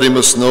somebody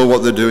must know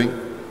what they're doing.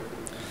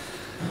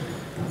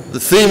 The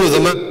theme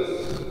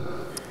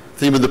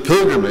of the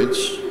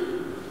pilgrimage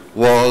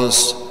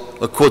was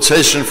a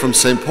quotation from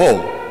St.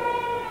 Paul.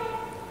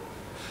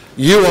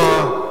 You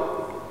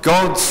are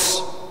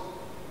God's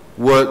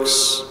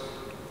works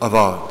of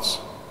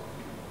art,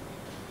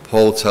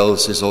 Paul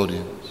tells his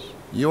audience.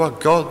 You are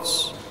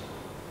God's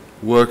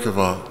work of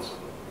art.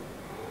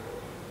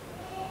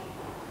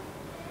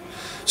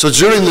 So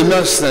during the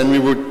Mass then, we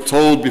were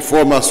told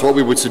before Mass what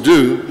we were to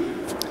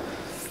do.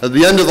 At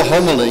the end of the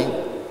homily,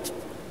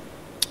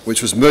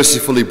 which was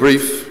mercifully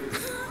brief,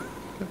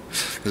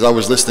 because I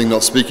was listening,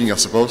 not speaking, I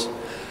suppose,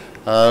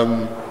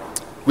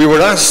 we were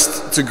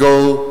asked to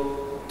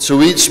go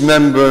to each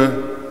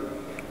member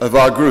of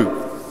our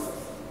group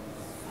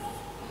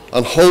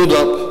and hold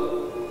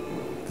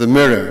up the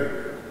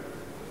mirror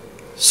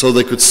so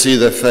they could see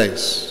their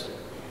face,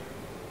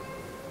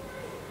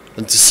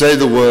 and to say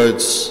the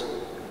words,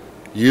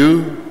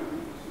 you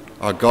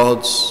are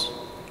God's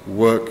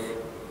work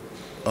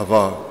of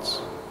art.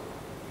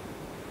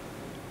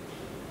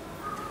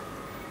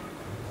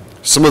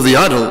 Some of the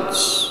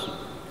adults,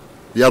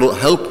 the adult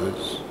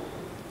helpers,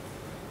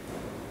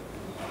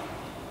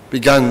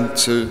 began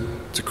to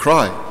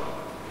cry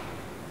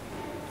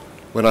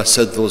when I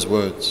said those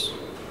words,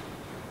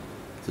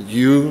 that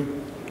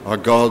you are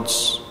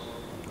God's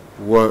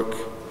work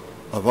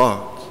of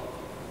art.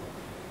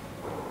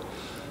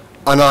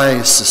 And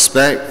I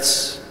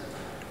suspect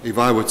if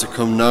I were to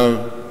come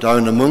now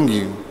down among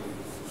you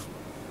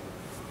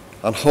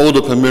and hold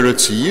up a mirror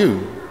to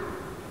you,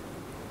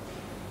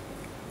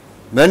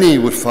 many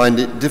would find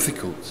it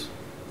difficult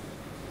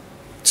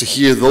to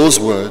hear those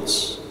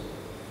words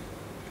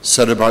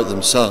said about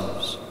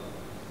themselves.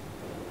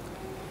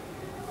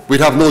 We'd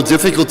have no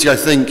difficulty, I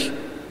think,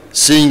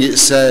 seeing it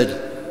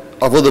said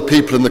of other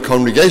people in the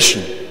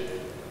congregation.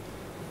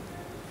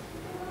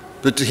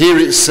 But to hear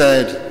it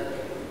said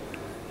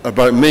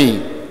about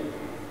me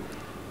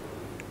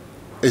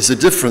is a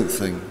different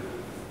thing.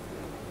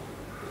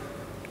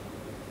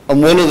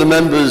 And one of the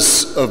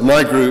members of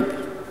my group,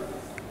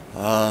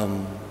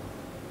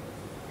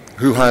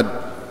 who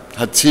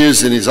had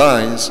tears in his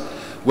eyes,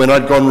 when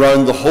I'd gone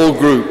round the whole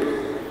group,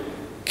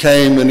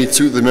 came and he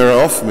took the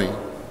mirror off me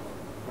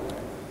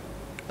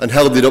and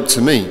held it up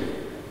to me.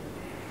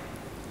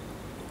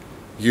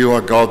 You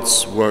are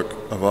God's work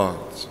of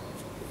art.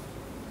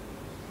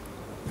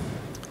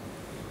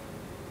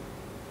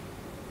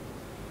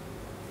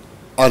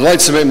 I'd like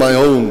to make my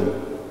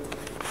own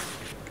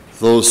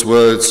those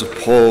words of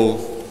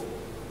Paul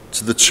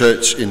to the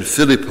church in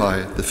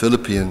Philippi, the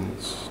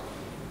Philippians.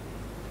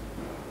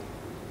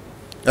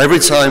 Every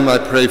time I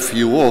pray for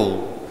you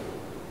all,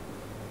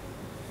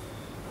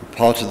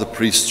 part of the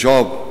priest's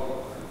job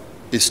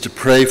is to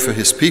pray for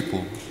his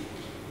people,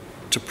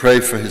 to pray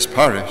for his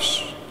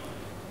parish,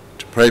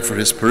 to pray for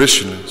his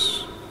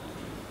parishioners.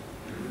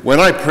 When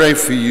I pray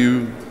for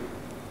you,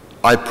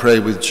 I pray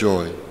with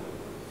joy.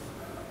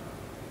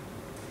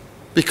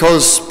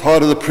 Because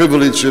part of the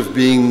privilege of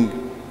being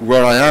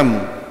where I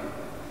am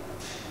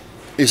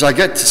is I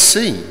get to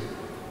see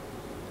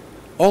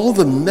all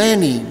the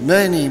many,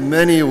 many,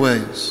 many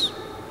ways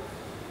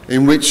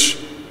in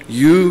which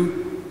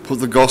you put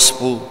the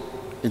gospel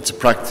into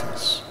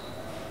practice.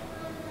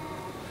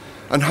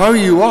 And how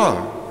you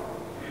are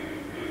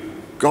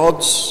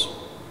God's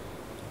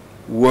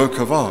work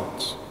of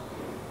art.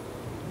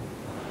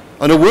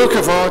 And a work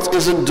of art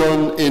isn't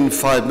done in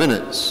 5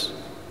 minutes.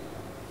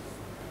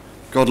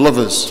 God love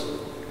us.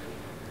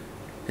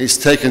 It's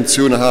taken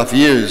 2.5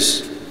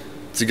 years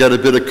to get a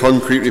bit of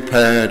concrete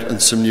repaired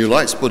and some new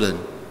lights put in.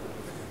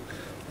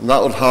 And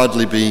that would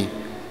hardly be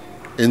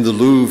in the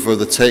Louvre or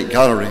the Tate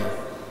Gallery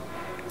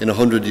in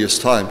 100 years'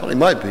 time. Well, it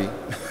might be.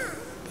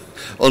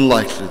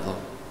 Unlikely,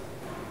 though.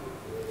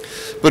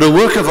 But a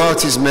work of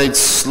art is made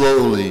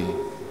slowly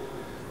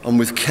and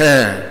with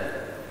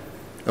care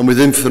and with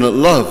infinite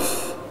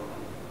love.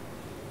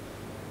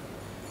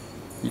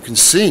 You can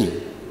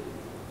see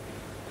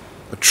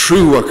a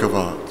true work of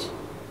art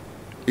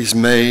is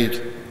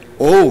made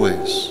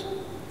always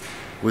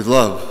with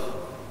love.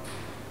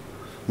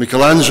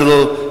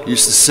 Michelangelo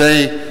used to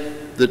say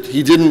that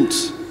he didn't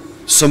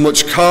so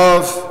much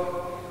carve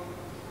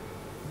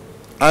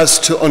as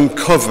to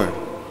uncover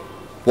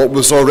what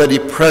was already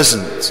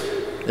present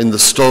in the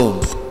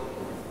stone.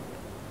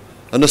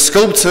 And a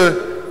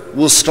sculptor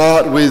will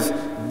start with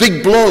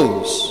big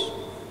blows,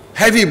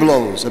 heavy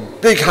blows, a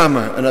big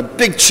hammer and a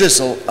big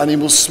chisel, and he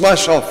will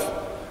smash off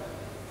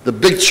the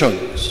big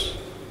chunks.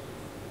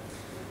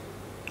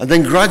 And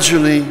then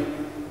gradually,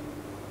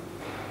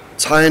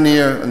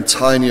 tinier and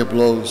tinier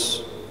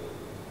blows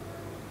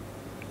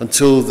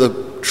until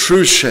the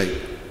true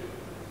shape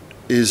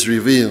is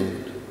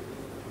revealed.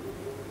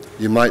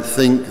 You might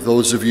think,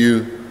 those of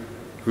you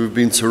who've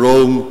been to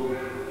Rome,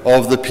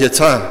 of the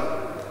Pietà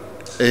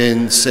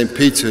in St.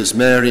 Peter's,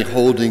 Mary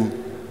holding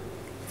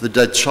the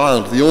dead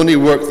child, the only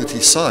work that he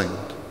signed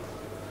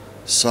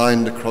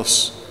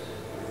across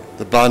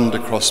the band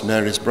across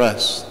Mary's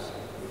breast.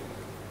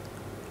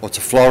 Or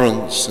to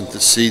Florence and to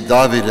see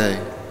Davide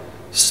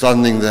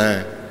standing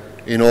there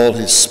in all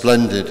his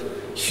splendid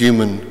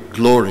human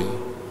glory.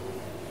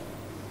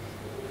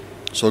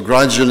 So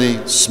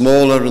gradually,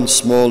 smaller and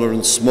smaller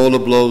and smaller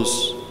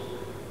blows,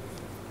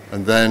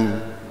 and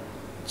then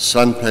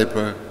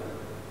sandpaper,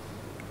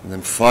 and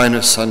then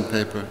finer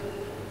sandpaper,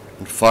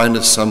 and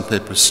finer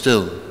sandpaper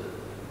still.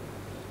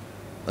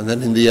 And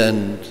then in the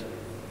end,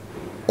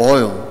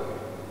 oil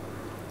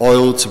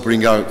to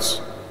bring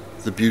out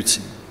the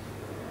beauty.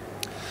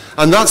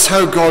 And that's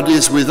how God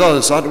is with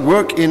us, at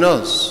work in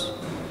us,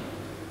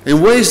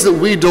 in ways that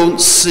we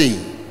don't see,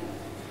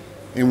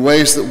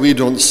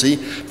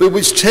 but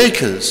which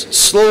take us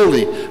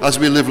slowly as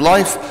we live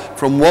life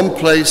from one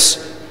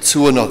place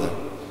to another,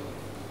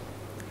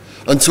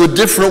 and to a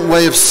different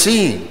way of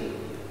seeing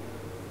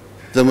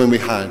than when we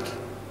had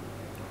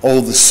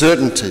all the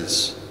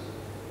certainties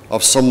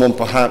of someone,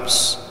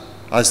 perhaps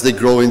as they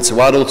grow into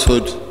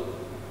adulthood,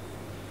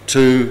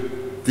 to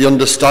the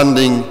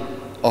understanding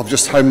of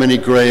just how many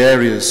grey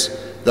areas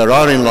there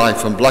are in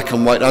life, and black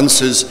and white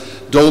answers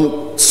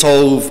don't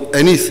solve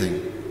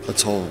anything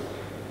at all.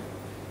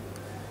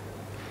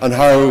 And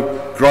how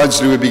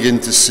gradually we begin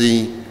to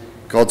see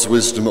God's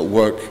wisdom at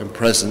work and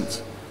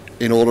present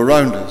in all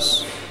around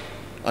us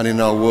and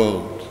in our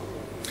world.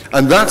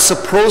 And that's a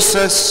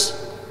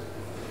process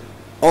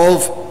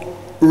of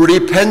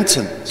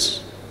repentance,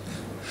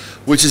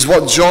 which is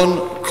what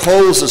John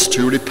calls us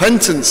to.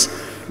 Repentance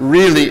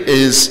really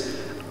is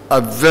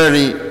a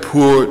very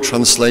poor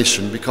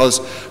translation, because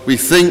we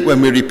think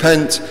when we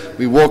repent,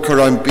 we walk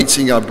around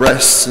beating our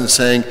breasts and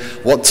saying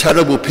what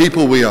terrible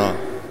people we are.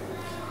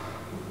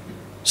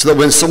 So that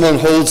when someone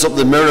holds up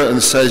the mirror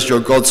and says, "You're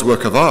God's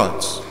work of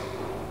art,"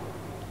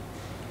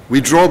 we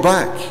draw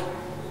back.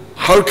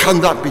 How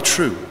can that be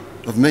true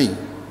of me?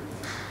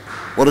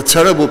 What a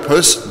terrible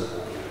person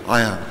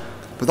I am.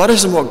 But that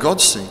isn't what God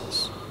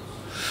sees.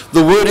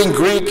 The word in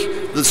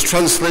Greek that's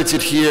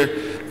translated here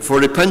for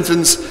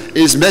repentance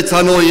is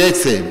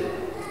metanoiete.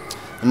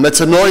 And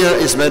metanoia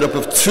is made up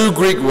of two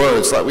Greek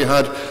words, like we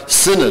had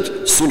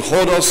synod,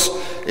 sulhodos.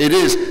 It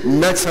is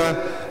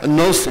meta and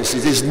gnosis.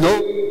 It is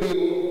no.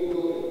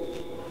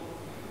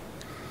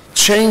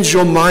 Change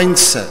your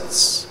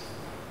mindsets,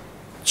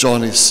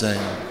 John is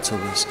saying to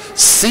us.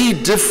 See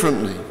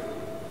differently,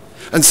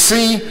 and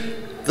see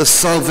the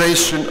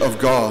salvation of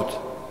God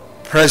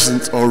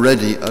present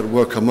already at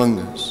work among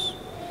us.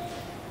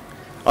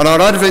 And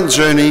our Advent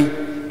journey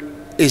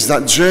is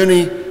that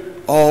journey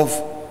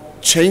of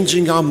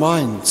changing our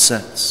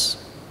mindsets,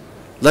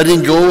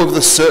 letting go of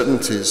the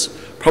certainties,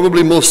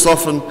 probably most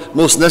often,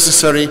 most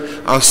necessary,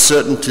 our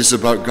certainties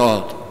about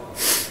God.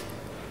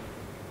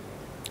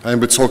 I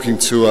remember talking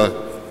to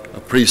a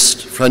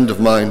priest friend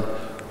of mine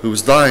who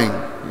was dying.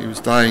 He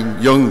was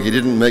dying young. He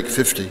didn't make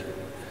 50.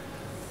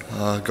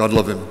 God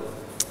love him.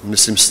 I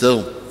miss him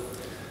still.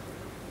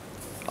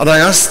 And I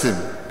asked him,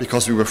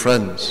 because we were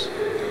friends,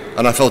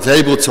 and I felt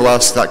able to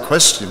ask that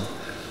question,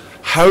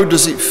 how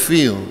does it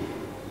feel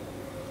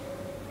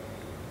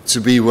to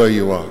be where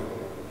you are?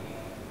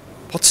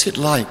 What's it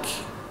like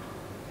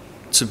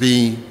to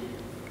be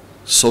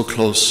so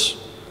close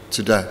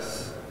to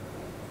death?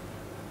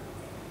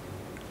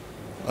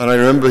 And I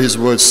remember his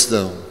words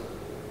still.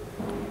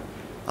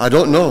 I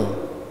don't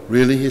know,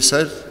 really, he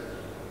said.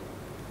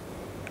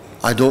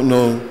 I don't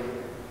know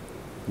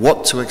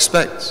what to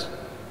expect.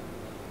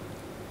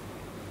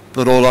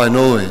 But all I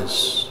know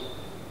is,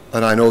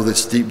 and I know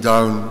this deep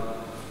down,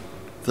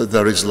 that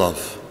there is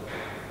love.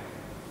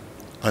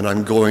 And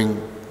I'm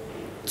going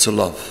to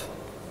love.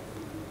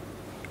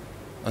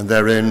 And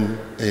therein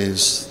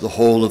is the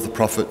whole of the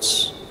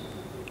prophets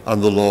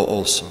and the law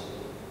also.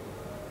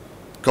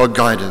 God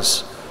guide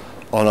us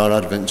on our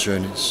Advent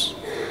journeys.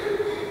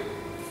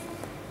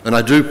 And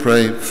I do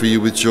pray for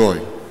you with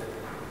joy.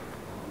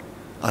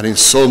 And in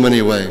so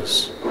many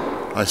ways,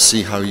 I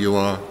see how you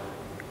are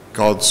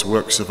God's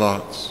works of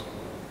art.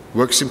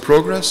 Works in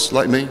progress,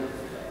 like me,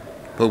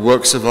 but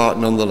works of art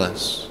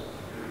nonetheless.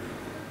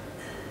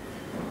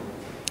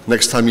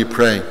 Next time you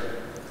pray,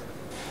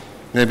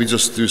 maybe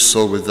just do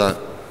so with that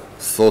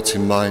thought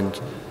in mind,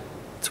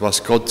 to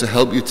ask God to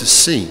help you to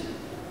see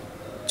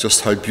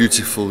just how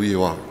beautiful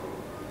you are.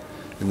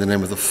 In the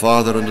name of the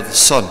Father, and of the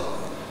Son,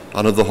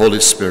 and of the Holy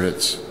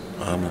Spirit.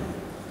 Amen.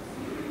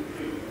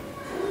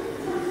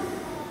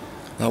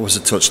 That was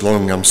a touch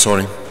long, I'm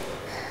sorry.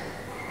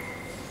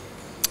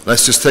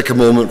 Let's just take a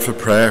moment for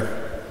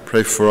prayer.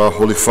 Pray for our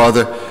Holy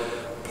Father,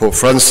 Pope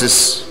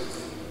Francis.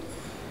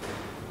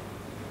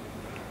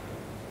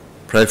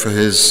 Pray for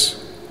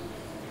his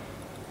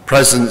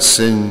presence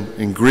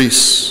in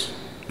Greece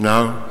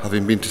now,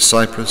 having been to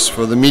Cyprus,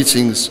 for the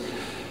meetings,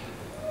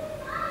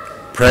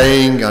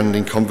 praying and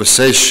in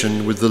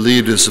conversation with the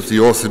leaders of the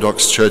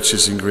Orthodox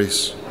churches in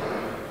Greece.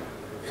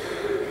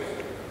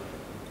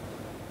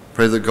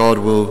 Pray that God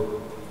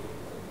will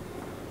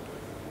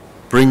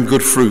bring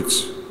good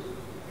fruit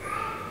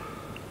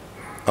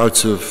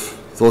out of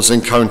those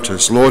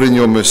encounters. Lord, in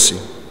your mercy.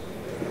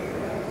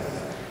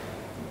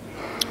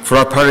 For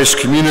our parish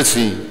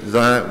community,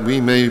 that we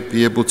may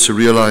be able to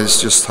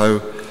realize just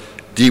how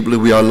deeply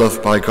we are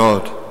loved by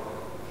God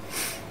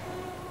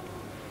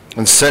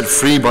and set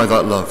free by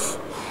that love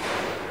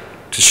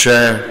to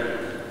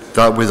share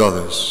that with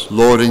others.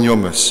 Lord, in your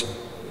mercy.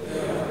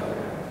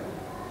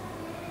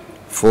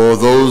 For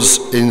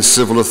those in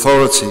civil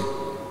authority,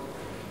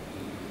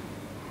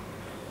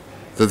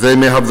 that they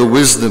may have the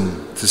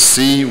wisdom to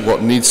see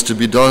what needs to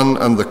be done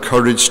and the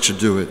courage to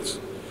do it.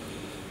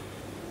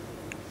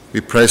 We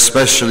pray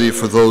especially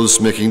for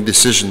those making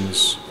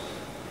decisions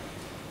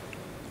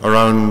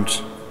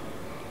around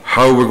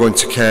how we're going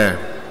to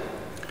care,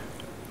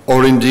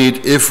 or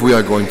indeed if we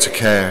are going to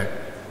care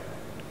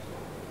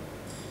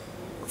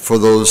for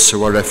those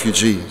who are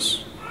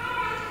refugees,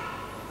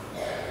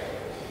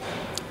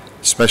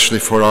 especially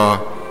for our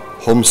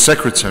Home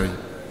Secretary,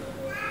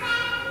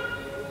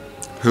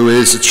 who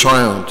is a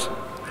child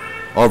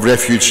of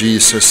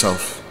refugees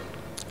herself.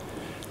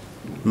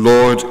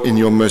 Lord, in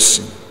your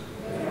mercy.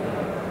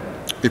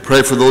 We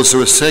pray for those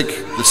who are sick,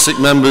 the sick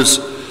members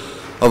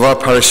of our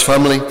parish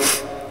family,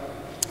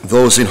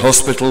 those in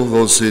hospital,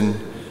 those in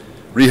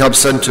rehab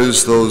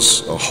centres,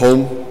 those at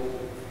home.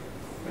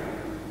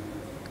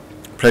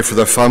 Pray for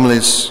their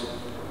families.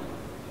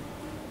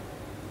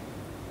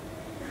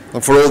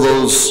 And for all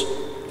those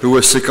who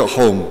are sick at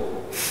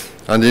home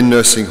and in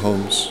nursing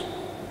homes.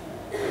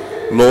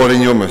 Lord,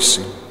 in your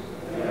mercy.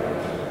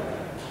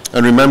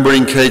 And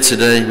remembering Kay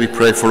today, we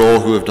pray for all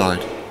who have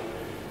died,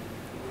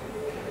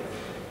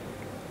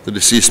 the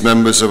deceased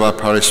members of our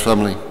parish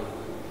family.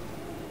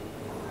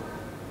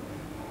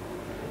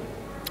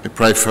 We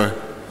pray for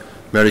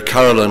Mary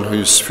Caroline,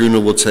 whose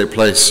funeral will take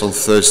place on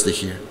Thursday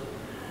here.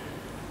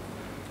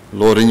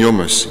 Lord, in your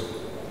mercy.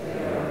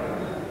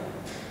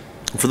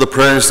 And for the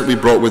prayers that we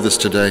brought with us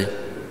today,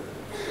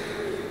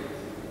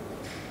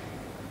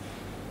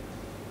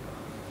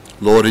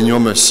 Lord, in your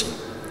mercy.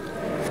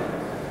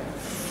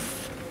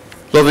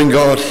 Loving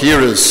God, hear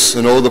us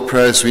and all the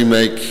prayers we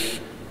make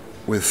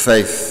with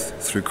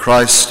faith through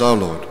Christ our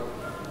Lord.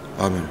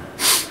 Amen.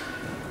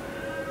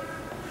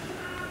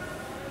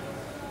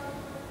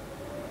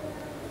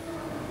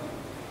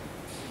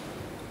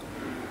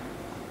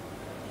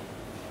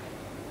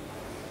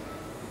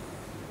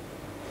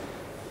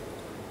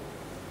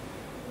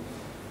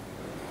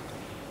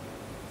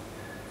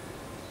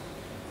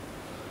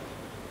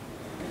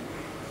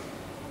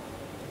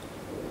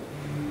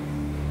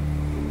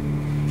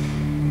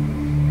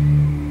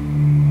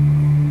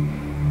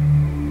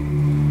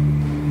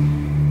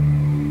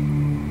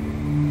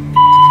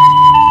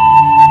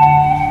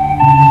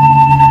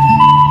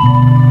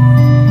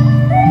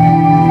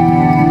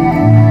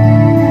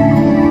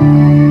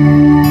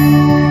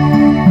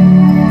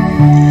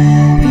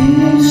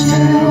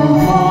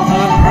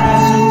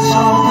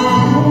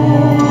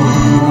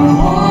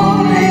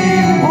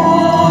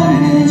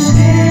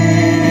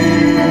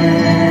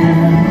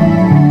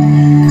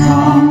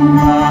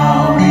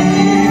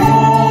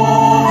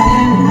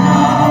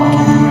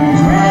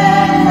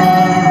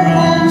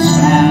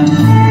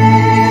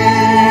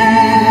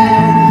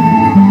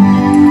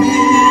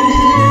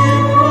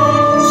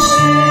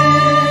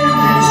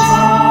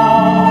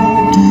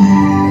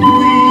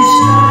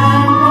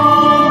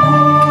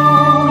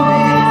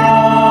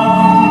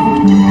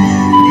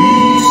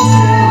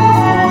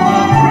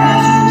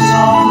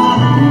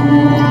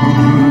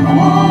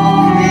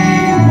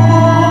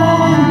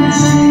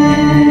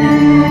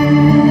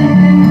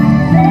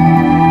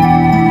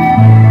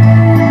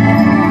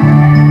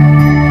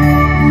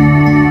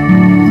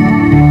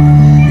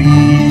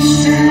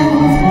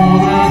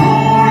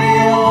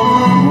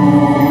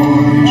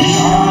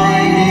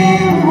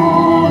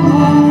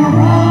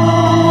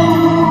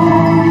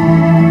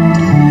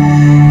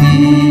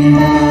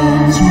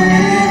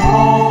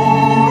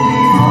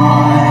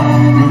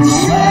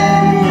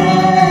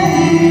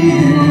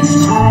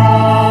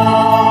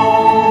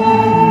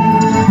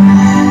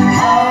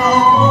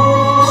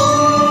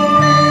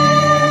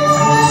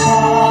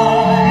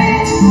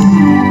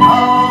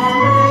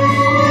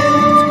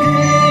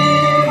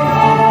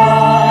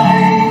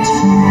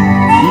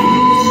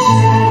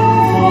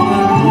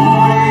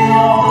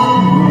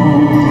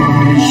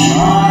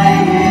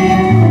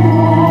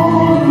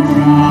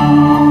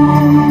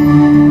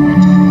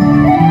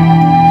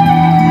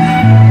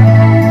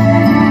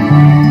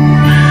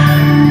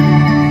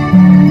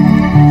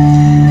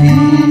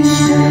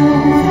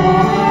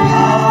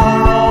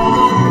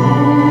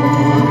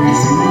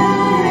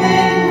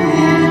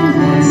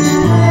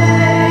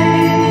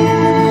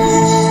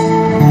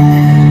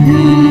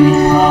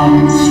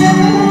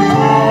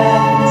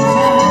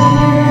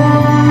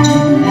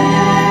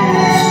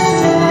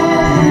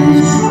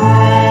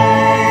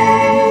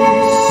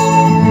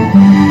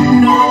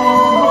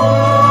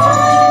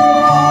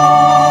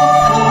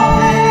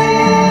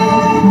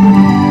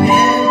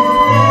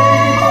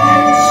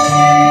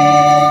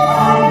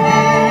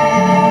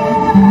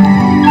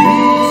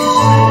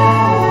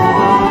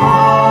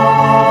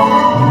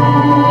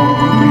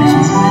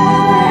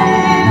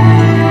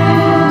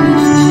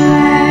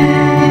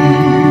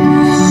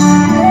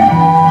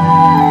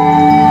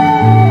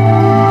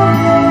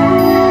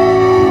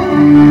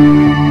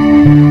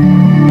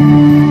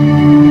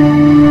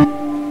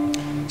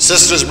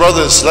 Sisters,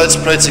 brothers, let's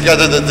pray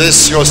together that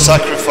this, your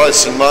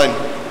sacrifice and mine,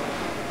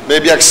 may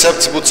be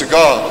acceptable to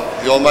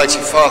God, the Almighty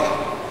Father.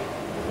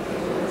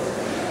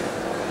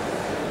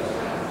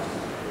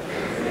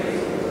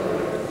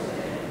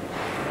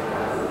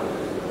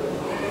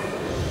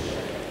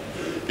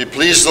 Be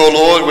pleased, O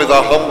Lord, with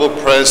our humble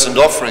prayers and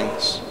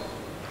offerings.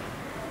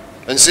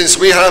 And since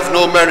we have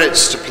no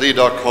merits to plead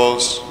our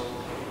cause,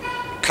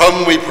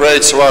 come, we pray,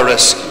 to our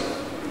rescue,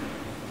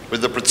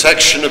 with the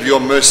protection of your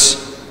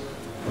mercy,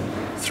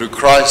 through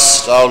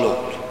Christ our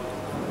Lord.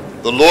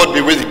 The Lord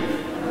be with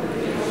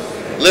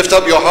you. Lift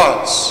up your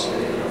hearts.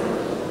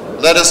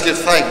 Let us give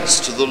thanks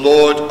to the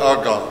Lord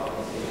our God.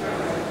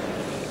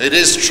 It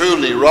is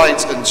truly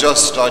right and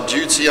just, our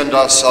duty and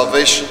our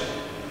salvation,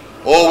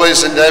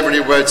 always and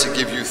everywhere to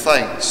give you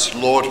thanks,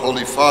 Lord,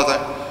 Holy Father,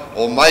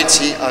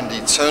 Almighty and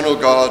eternal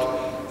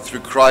God, through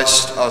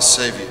Christ our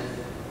Saviour.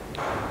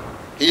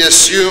 He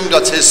assumed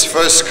at his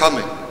first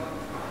coming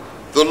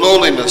the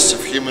lowliness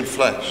of human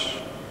flesh,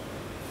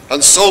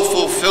 and so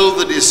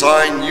fulfilled the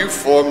design you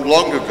formed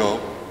long ago,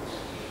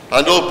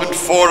 and opened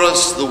for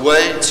us the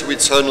way to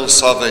eternal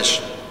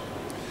salvation,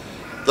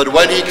 that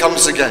when he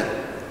comes again,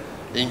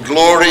 in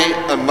glory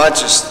and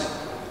majesty,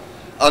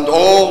 and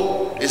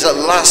all is at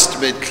last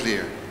made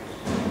clear,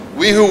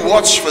 we who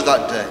watch for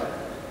that day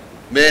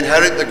may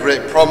inherit the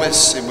great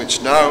promise in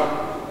which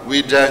now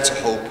we dare to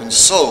hope. And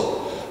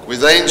so,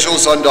 with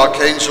angels and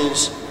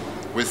archangels,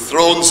 with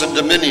thrones and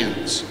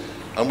dominions,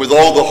 and with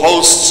all the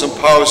hosts and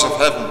powers of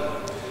heaven,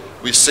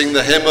 we sing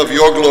the hymn of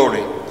your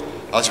glory,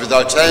 as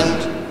without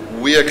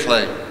end we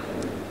acclaim,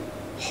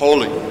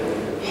 Holy,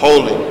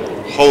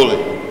 holy, holy,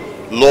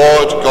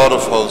 Lord God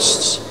of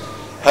hosts,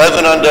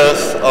 heaven and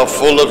earth are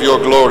full of your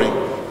glory.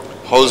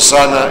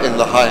 Hosanna in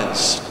the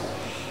highest.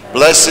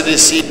 Blessed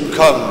is he who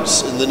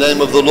comes in the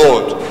name of the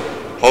Lord.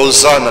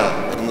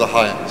 Hosanna in the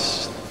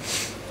highest.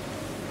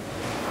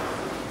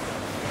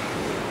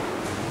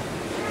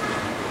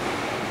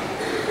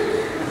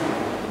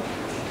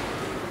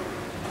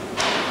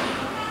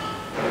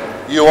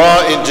 You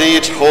are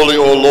indeed holy,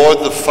 O Lord,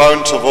 the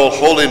fount of all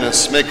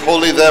holiness. Make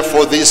holy,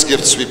 therefore, these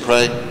gifts, we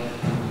pray,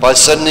 by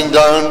sending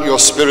down your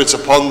Spirit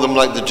upon them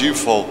like the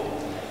dewfall,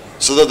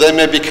 so that they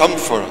may become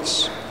for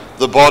us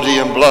the body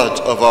and blood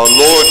of our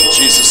Lord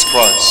Jesus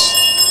Christ.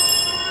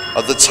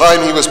 At the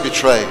time he was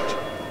betrayed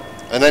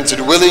and entered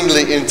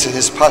willingly into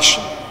his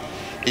passion,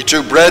 he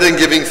took bread, and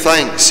giving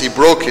thanks, he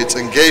broke it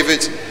and gave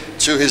it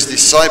to his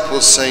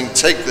disciples, saying,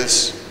 "Take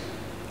this,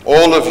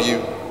 all of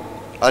you,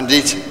 and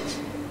eat it.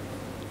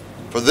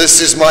 For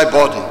this is my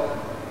body,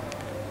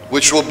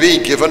 which will be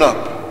given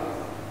up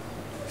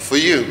for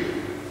you."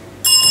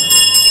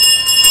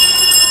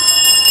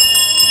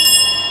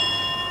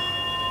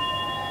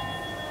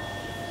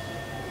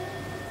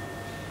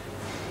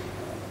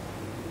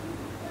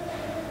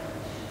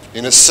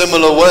 In a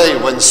similar way,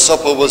 when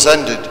supper was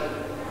ended,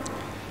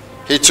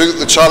 he took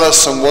the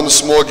chalice, and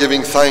once more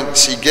giving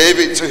thanks, he gave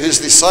it to his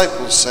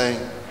disciples, saying,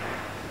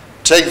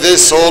 "Take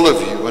this, all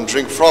of you, and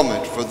drink from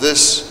it, for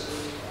this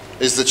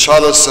is the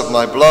chalice of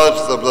my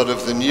blood, the blood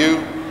of the new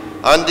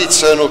and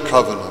eternal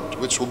covenant,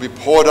 which will be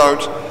poured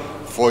out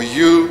for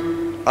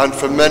you and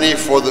for many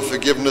for the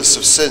forgiveness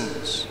of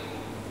sins.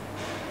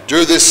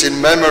 Do this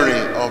in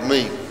memory of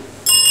me."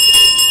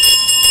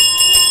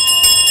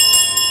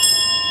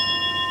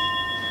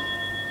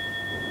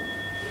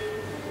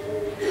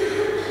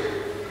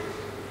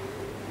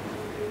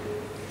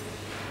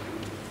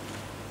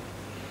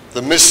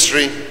 The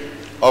mystery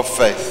of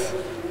faith.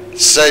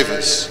 Save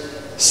us,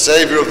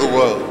 Saviour of the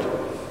world,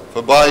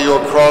 for by your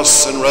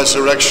cross and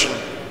resurrection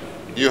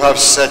you have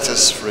set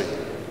us free.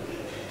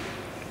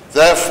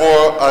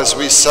 Therefore, as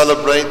we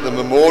celebrate the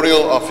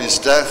memorial of his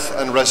death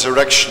and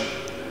resurrection,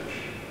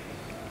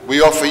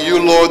 we offer you,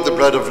 Lord, the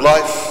bread of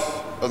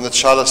life and the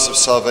chalice of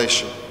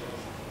salvation,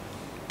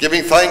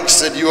 giving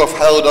thanks that you have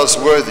held us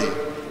worthy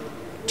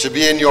to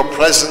be in your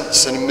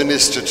presence and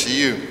minister to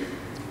you.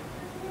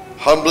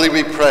 Humbly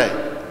we pray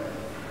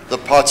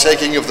that,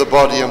 partaking of the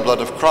body and blood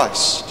of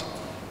Christ,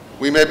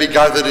 we may be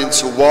gathered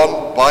into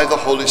one by the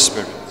Holy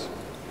Spirit.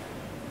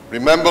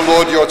 Remember,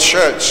 Lord, your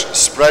church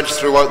spread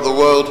throughout the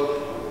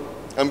world,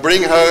 and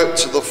bring her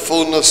to the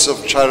fullness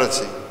of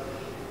charity,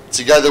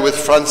 together with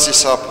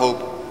Francis our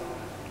Pope,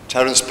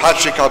 Terence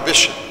Patrick our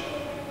Bishop,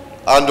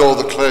 and all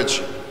the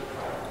clergy.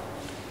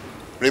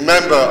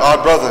 Remember our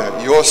brother,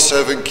 your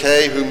servant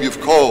Kay, whom you've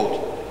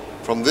called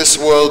from this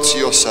world to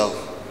yourself.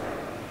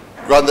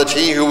 Grant that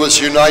he who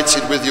was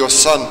united with your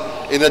Son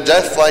in a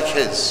death like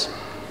his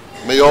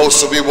may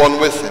also be one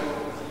with him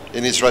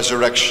in his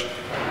resurrection.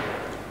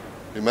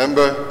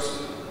 Remember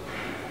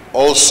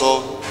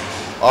also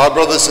our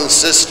brothers and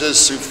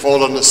sisters who've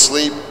fallen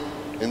asleep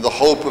in the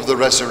hope of the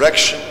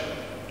resurrection,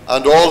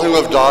 and all who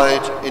have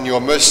died in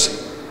your mercy.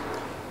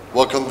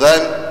 Welcome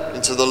them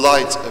into the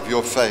light of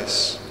your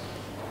face.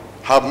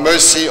 Have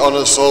mercy on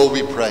us all,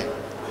 we pray,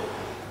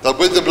 that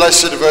with the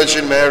Blessed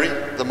Virgin Mary,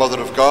 the Mother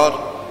of God,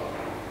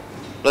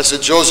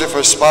 Blessed Joseph,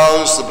 her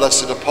spouse, the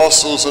blessed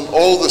apostles, and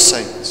all the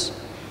saints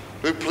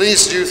who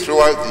pleased you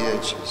throughout the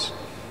ages,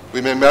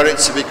 we may merit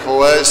to be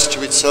co-heirs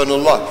to eternal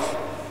life,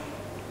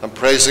 and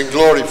praise and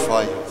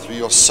glorify you through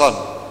your Son,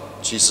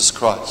 Jesus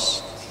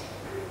Christ.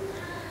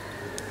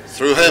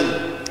 Through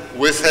him,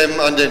 with him,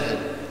 and in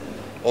him,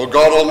 O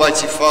God,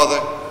 Almighty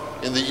Father,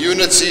 in the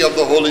unity of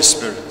the Holy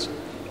Spirit,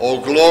 all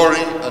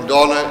glory and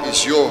honor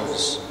is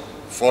yours,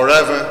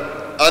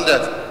 forever and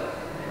ever.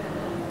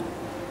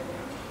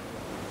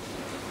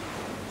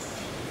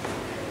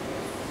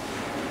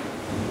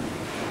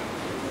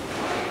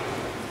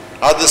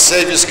 At the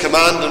Saviour's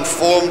command and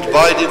formed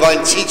by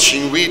divine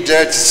teaching, we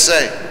dare to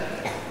say,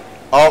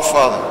 Our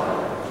Father,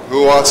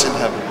 who art in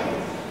heaven,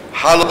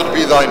 hallowed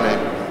be thy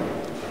name.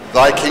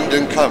 Thy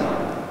kingdom come,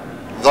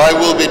 thy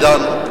will be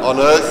done on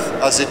earth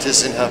as it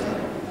is in heaven.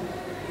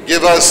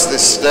 Give us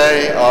this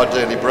day our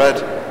daily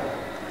bread,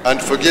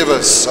 and forgive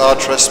us our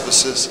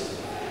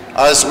trespasses,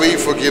 as we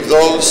forgive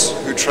those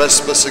who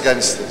trespass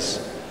against us.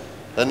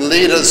 And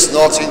lead us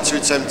not into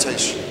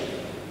temptation,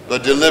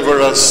 but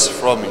deliver us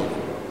from evil.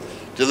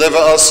 Deliver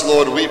us,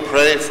 Lord, we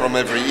pray, from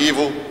every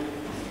evil.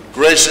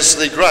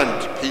 Graciously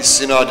grant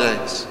peace in our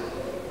days,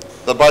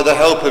 that by the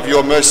help of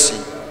your mercy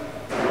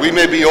we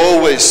may be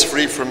always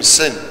free from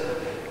sin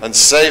and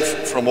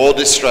safe from all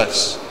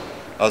distress,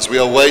 as we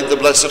await the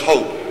blessed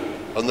hope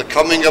and the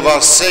coming of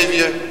our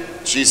Saviour,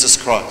 Jesus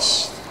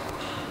Christ.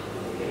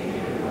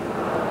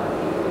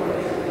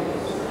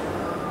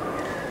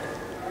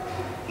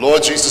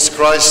 Lord Jesus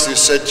Christ, who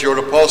said to your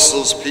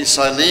apostles, Peace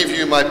I leave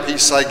you, my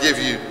peace I give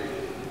you,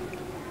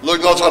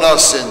 look not on our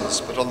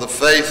sins, but on the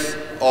faith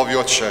of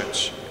your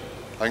church,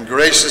 and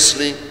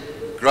graciously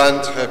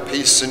grant her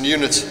peace and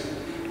unity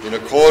in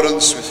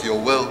accordance with your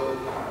will,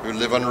 who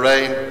live and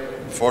reign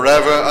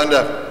forever and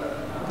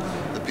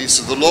ever. The peace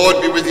of the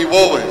Lord be with you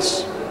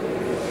always.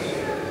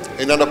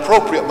 In an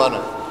appropriate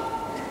manner,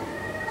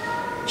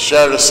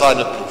 share a sign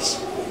of peace.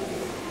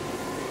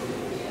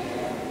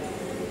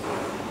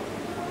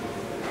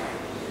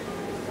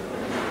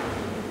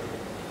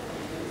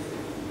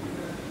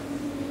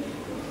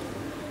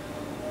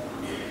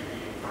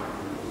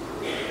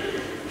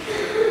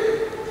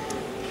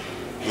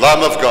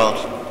 Lamb of God,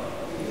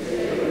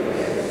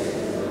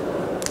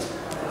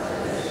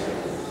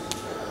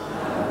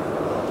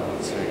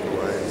 take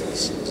away the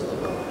sins of the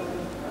world.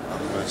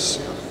 Have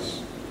mercy on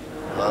us.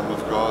 Lamb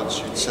of God,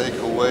 you take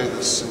away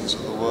the sins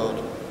of the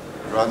world.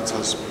 Grant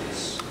us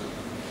peace.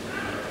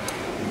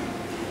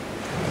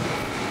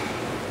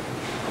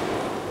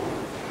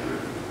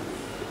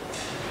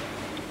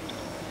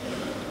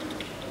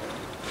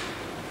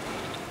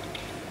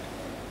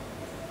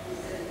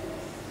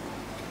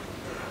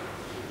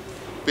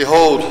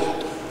 Behold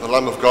the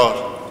Lamb of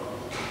God.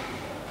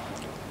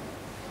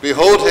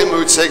 Behold him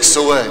who takes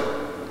away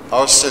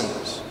our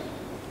sins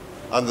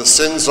and the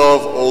sins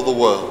of all the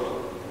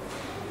world.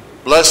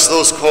 Bless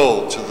those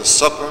called to the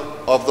supper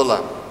of the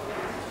Lamb.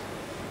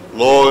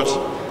 Lord,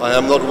 I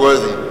am not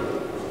worthy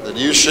that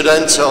you should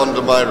enter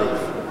under my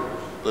roof,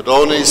 but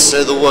only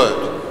say the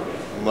word,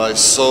 and my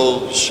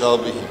soul shall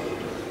be healed.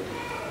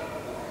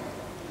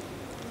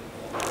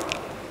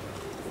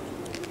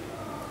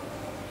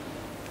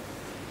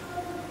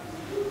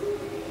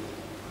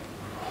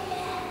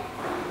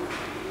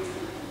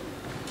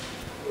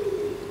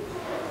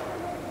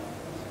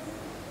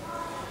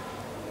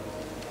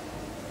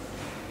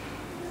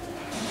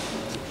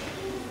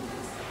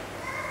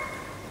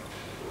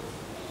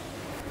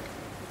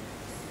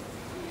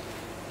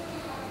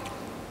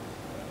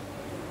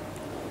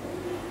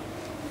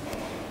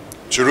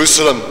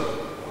 Jerusalem,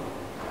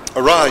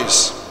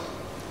 arise,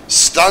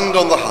 stand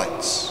on the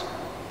heights,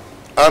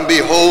 and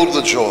behold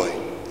the joy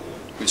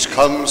which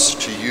comes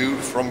to you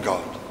from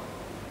God.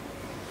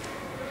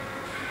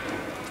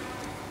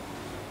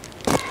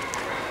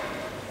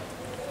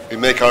 We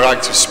make our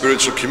act of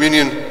spiritual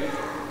communion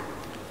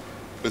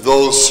with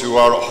those who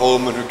are at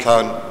home and who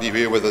can't be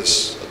here with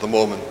us at the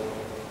moment.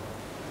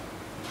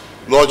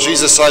 Lord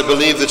Jesus, I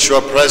believe that you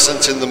are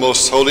present in the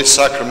most holy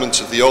sacrament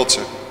of the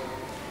altar.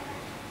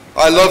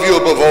 I love you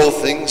above all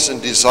things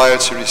and desire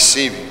to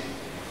receive you.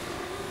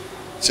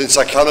 Since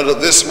I cannot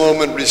at this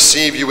moment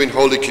receive you in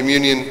Holy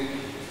Communion,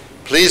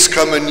 please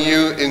come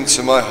anew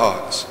into my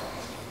heart.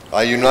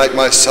 I unite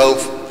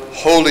myself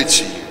wholly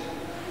to you.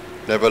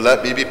 Never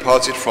let me be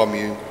parted from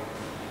you.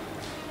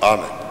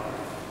 Amen.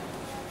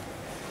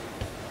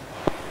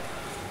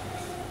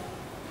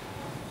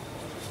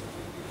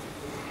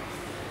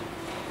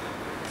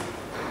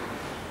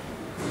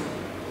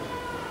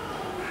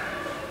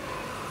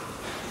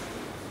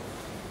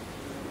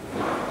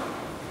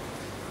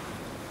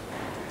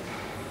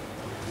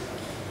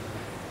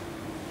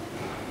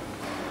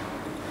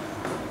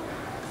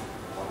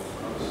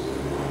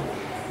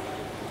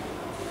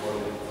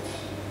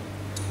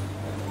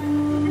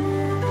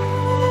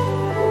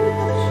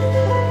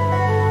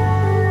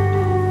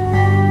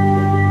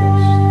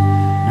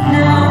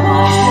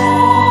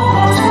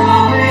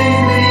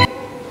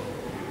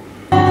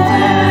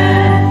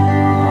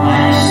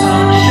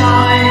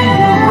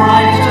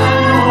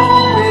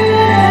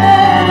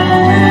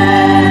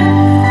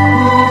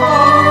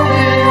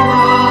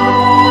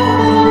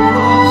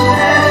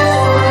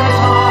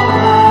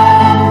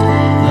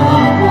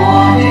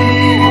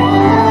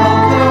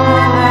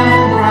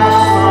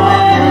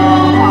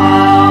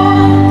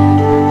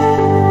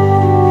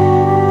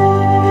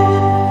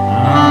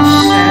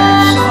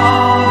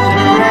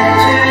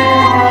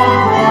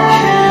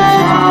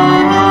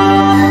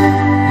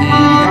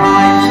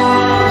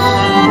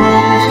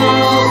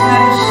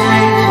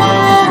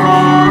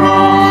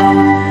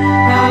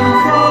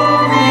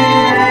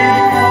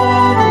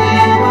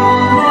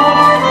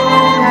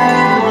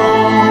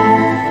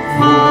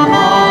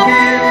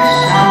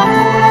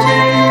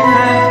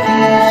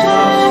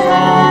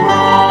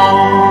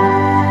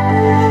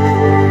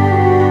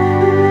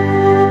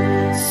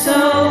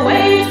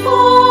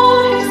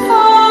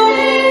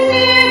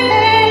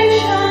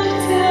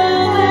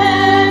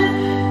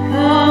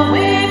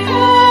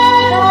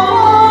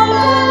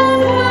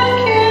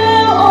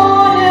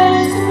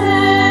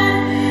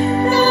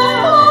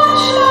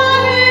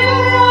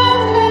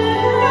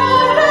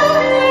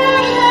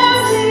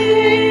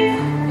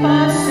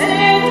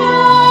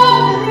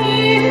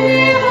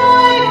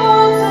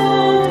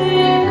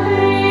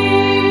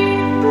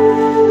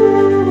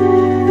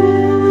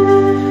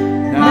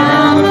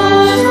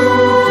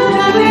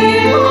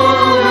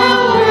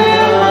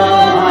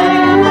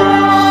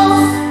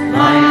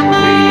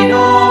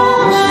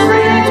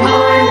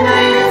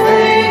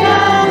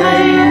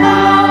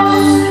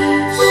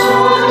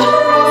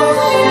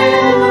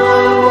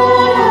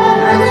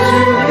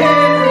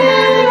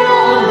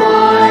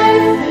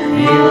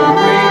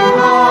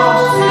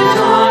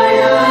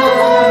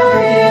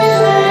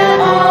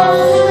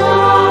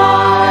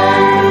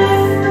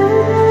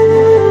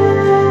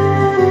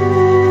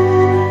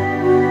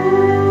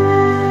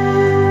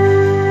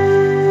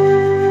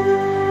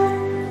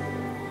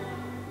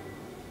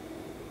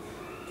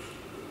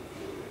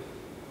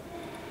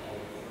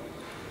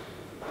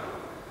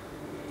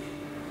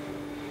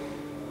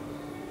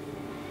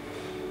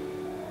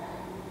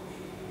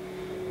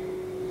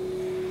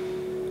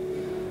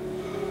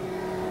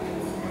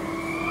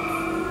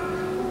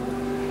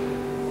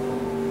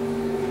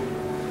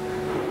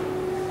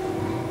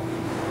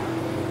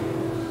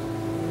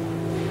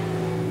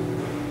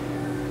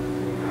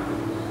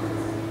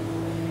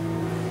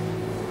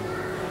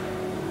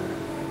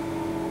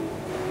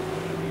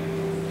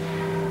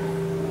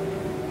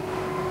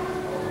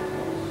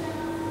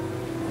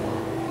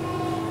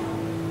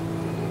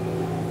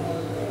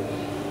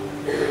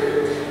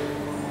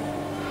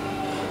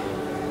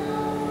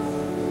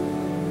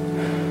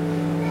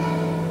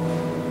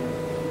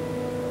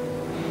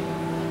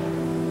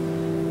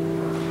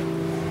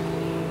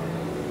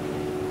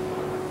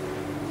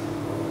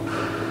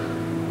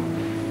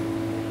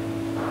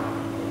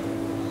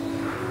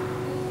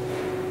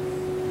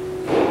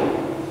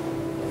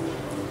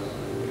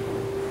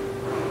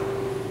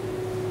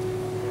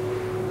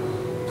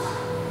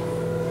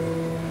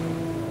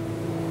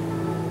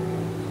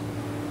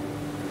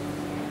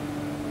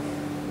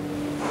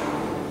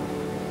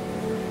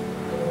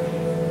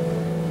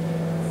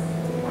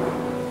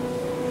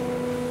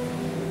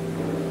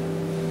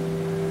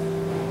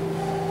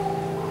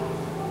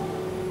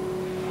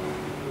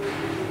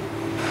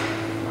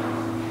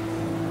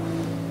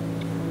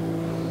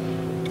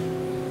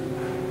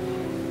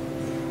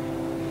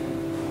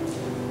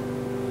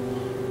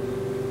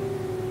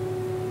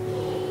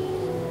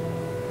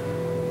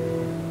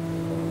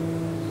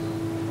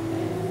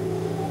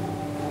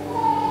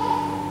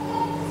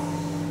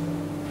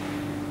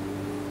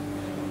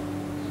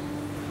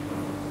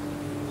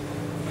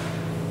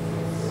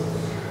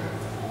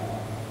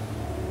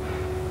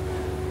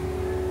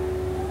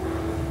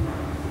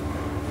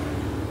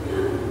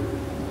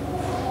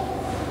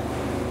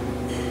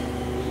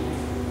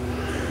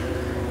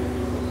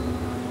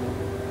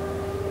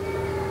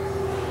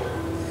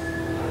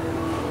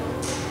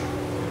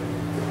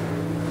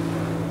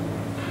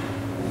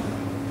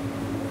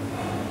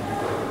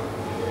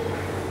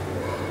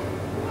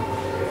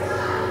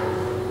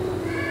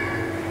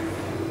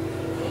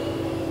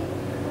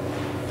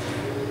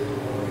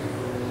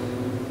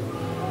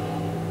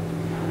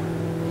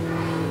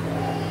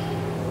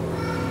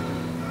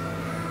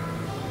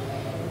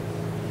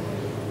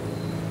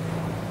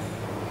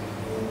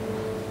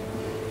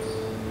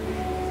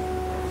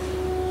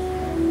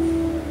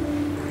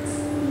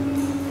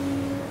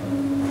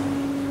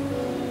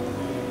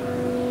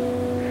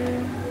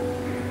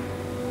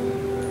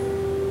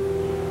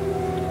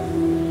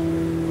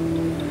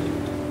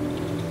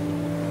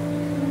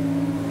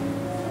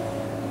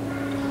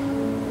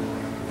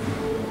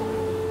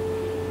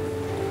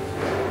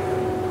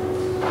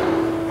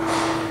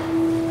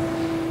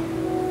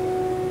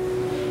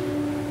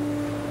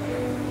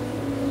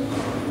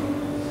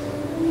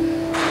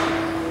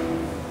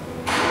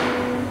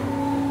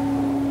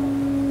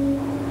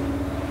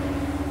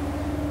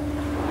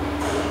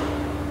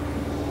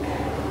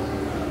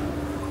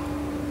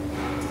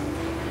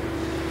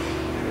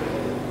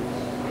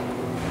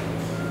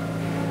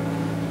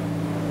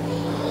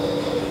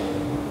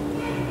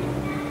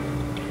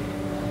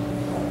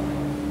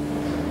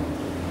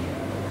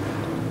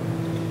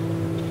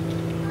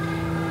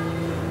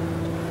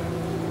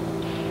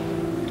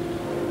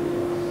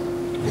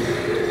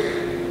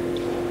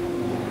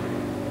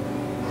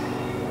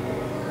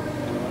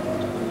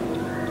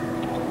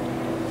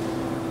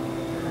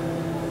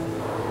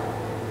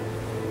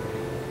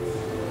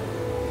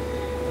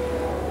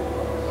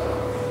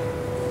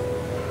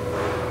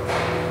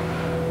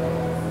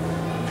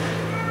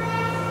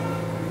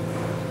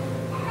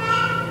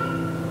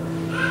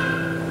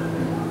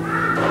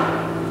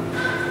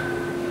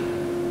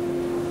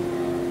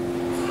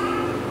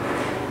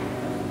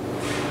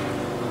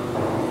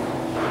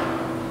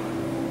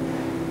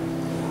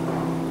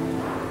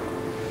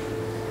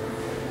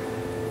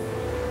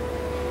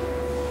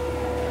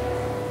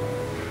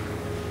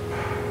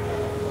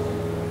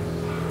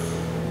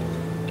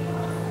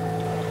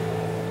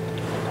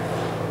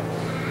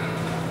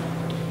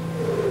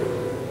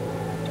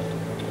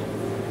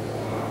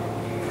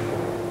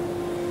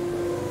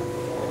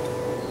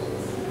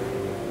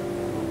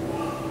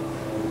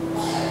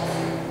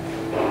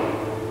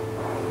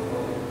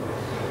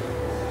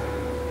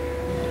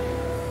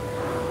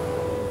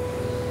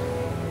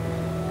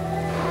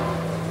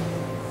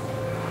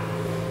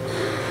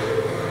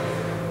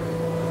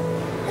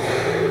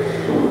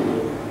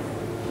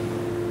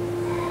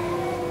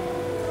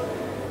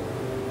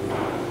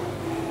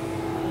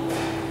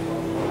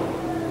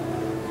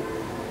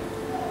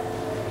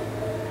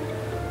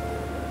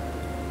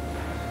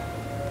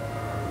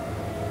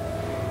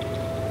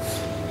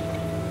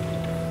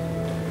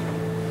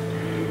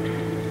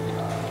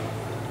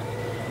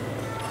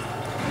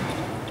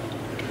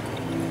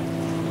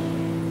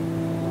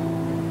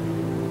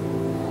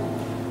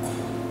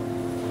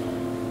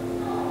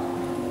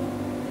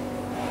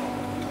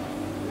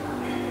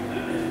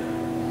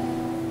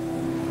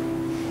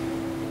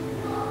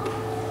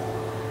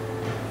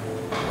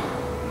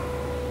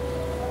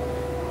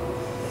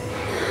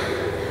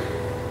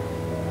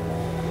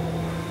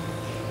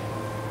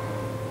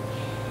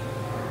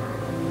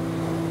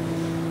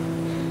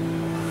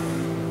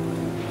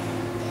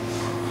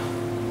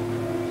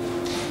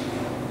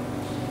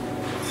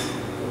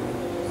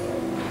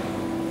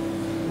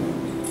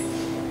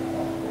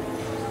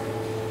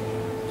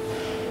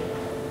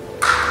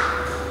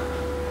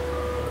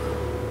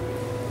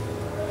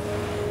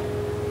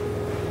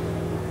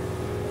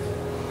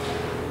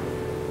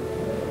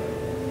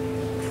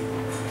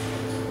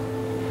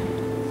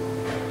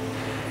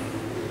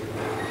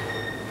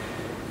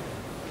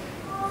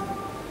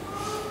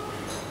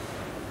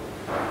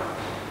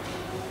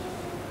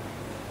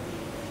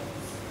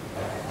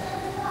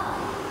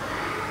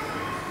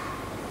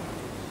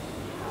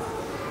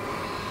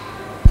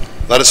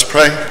 Let us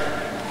pray.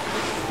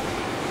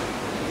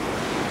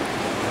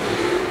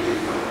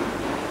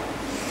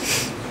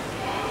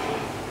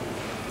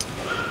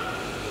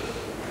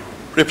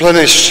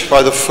 Replenished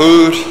by the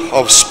food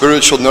of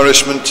spiritual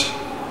nourishment,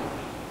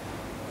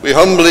 we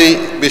humbly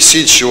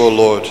beseech you, O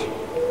Lord,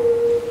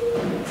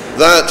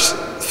 that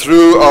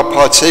through our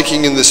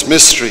partaking in this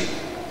mystery,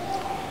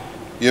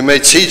 you may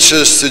teach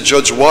us to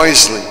judge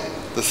wisely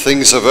the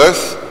things of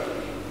earth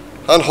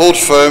and hold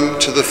firm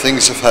to the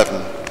things of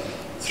heaven,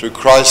 through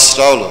Christ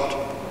our Lord.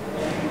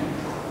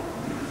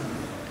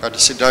 I had to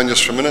sit down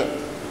just for a minute.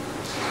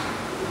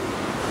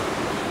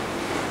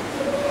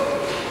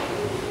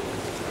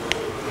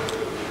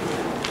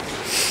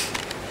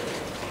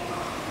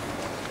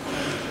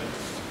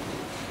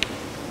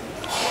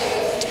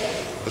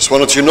 Just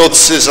one or two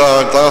notices.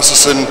 Our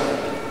diocesan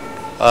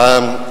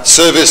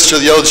service to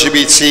the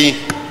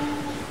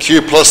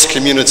LGBTQ plus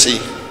community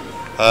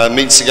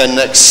meets again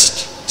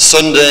next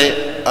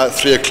Sunday at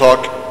 3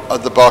 o'clock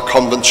at the Bar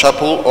Convent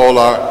Chapel. All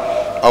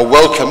are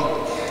welcome.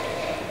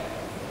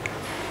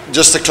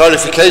 Just a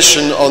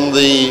clarification on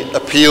the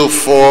appeal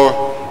for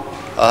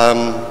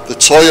the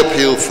toy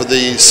appeal for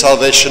the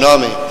Salvation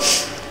Army.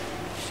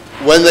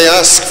 When they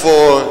ask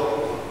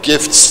for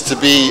gifts to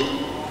be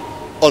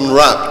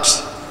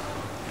unwrapped,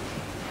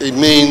 it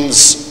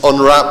means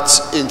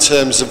unwrapped in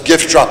terms of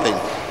gift wrapping,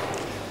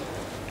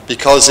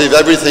 because if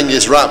everything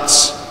is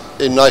wrapped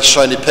in nice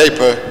shiny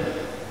paper,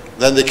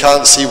 then they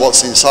can't see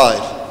what's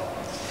inside.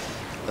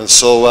 And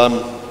so,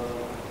 an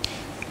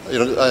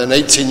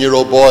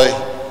 18-year-old boy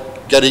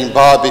getting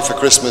Barbie for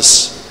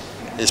Christmas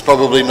is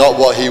probably not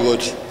what he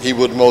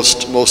would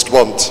most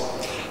want.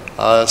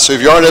 So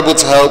if you aren't able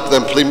to help,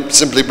 then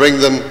simply bring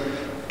them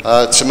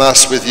to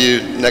Mass with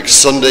you next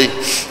Sunday.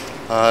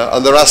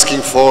 And they're asking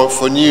for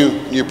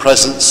new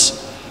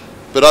presents.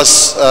 But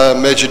as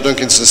Major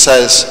Duncanson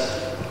says,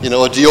 a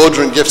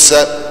deodorant gift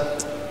set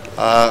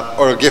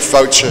or a gift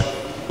voucher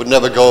would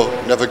never go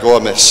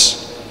amiss.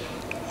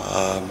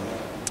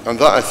 And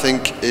that, I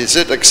think, is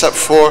it, except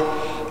for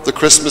the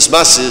Christmas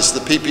Masses. The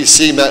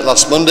PPC met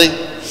last Monday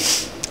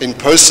in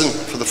person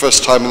for the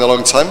first time in a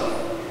long time.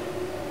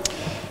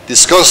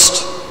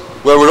 Discussed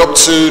where we're up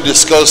to,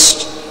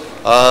 discussed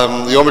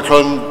the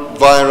Omicron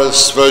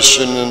virus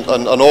version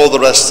and all the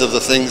rest of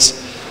the things,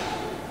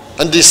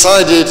 and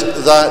decided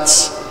that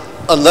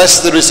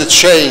unless there is a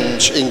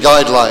change in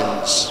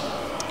guidelines,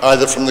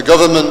 either from the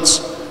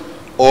government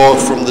or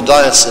from the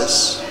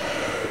diocese,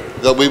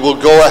 that we will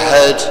go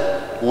ahead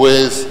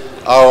with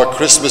our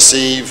Christmas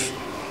Eve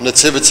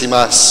Nativity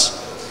Mass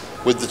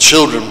with the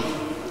children,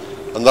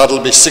 and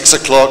that'll be 6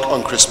 o'clock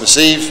on Christmas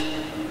Eve,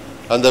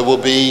 and there will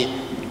be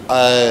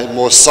a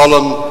more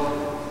solemn,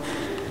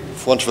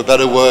 for want of a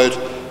better word,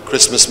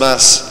 Christmas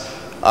Mass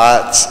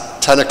at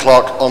 10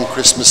 o'clock on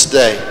Christmas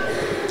Day.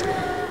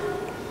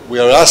 We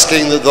are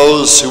asking that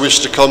those who wish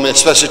to come,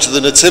 especially to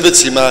the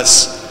Nativity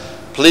Mass,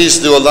 please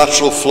do a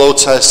lateral flow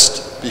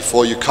test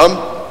before you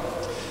come.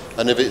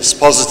 And if it's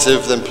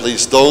positive, then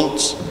please don't.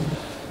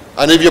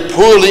 And if you're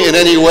poorly in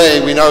any way,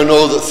 we now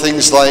know that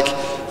things like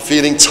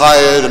feeling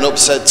tired and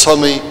upset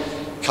tummy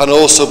can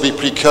also be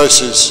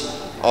precursors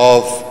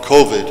of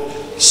COVID.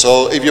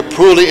 So if you're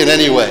poorly in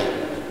any way,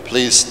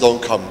 please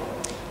don't come.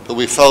 But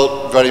we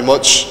felt very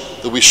much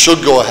that we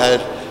should go ahead,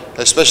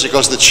 especially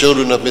because the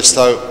children have missed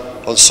out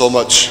on so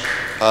much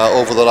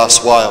over the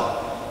last while.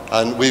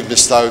 And we've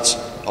missed out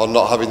on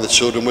not having the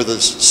children with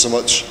us so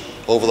much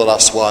over the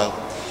last while.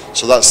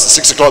 So that's the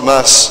 6 o'clock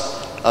Mass,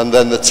 and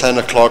then the 10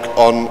 o'clock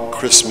on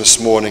Christmas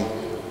morning.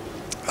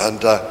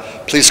 And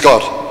please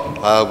God,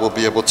 we'll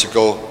be able to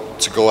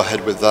go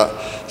ahead with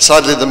that.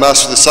 Sadly, the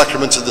Mass for the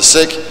Sacrament of the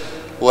Sick,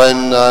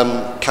 when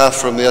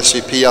Kath from the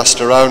SVP asked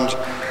around,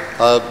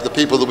 the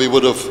people that we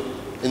would have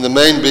in the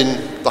main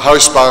been the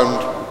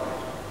housebound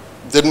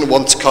didn't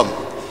want to come.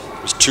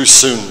 It was too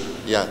soon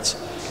yet.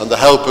 And the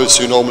helpers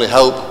who normally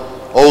help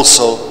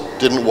also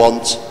didn't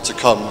want to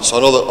come. So I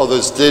know that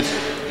others did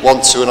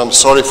want to, and I'm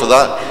sorry for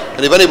that.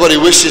 And if anybody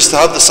wishes to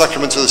have the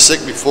Sacrament of the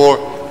Sick before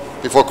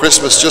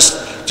Christmas,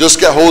 just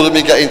get hold of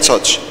me, get in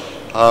touch.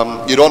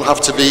 You don't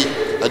have to be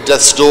at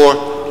death's door.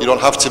 You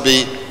don't have to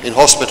be in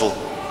hospital.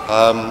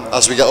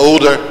 As we get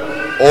older,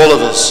 all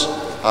of us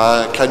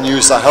can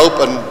use that help,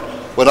 and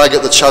when I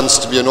get the chance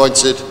to be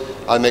anointed,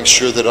 I make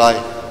sure that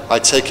I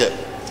take it.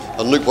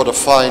 And look what a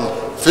fine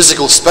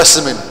physical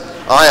specimen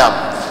I am.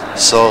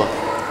 So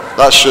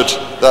that should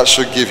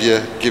give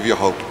you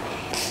hope.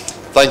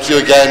 Thank you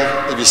again.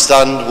 If you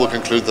stand, we'll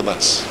conclude the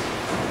Mass.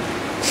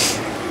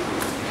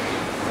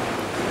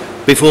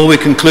 Before we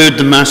conclude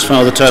the Mass,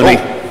 Father Toby,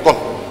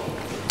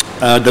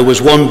 there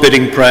was one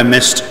bidding prayer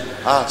missed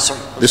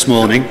this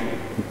morning.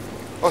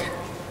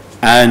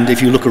 And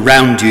if you look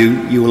around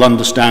you, you will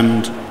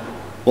understand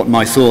what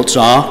my thoughts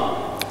are,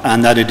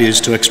 and that it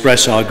is to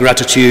express our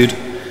gratitude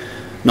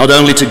not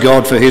only to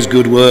God for his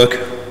good work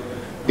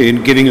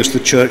in giving us the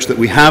church that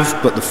we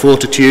have, but the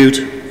fortitude,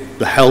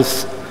 the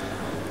health,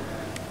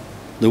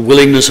 the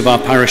willingness of our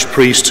parish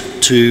priest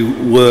to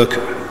work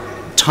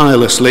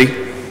tirelessly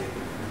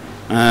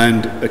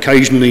and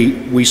occasionally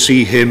we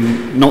see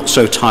him not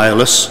so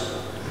tireless,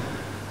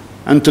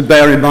 and to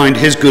bear in mind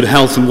his good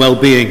health and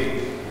well-being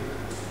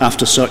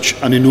after such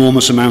an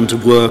enormous amount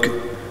of work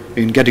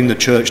in getting the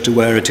church to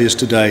where it is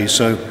today.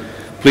 So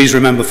please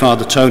remember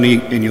Father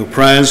Tony in your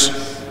prayers,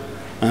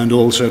 and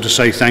also to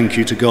say thank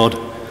you to God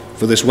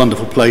for this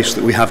wonderful place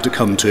that we have to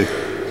come to.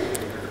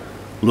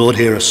 Lord,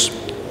 hear us.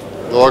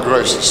 Lord,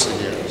 graciously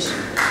hear us.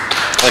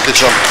 Thank you,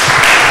 John.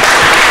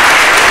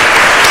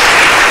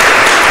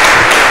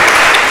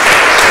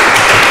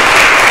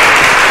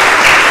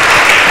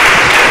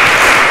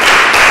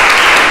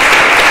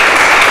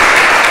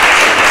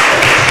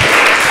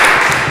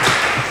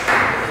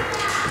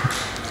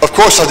 Of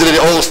course, I did it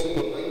all.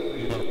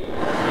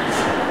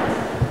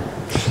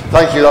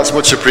 Thank you, that's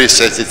much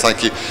appreciated,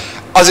 thank you.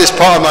 As it's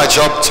part of my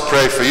job to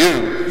pray for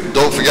you,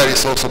 don't forget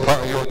it's also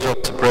part of your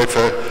job to pray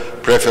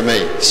for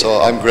me.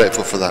 So I'm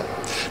grateful for that.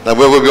 Now,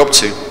 where were we up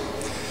to?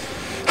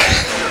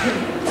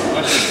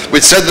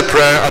 We'd said the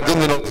prayer, I'd done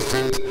the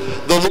notices.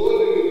 The Lord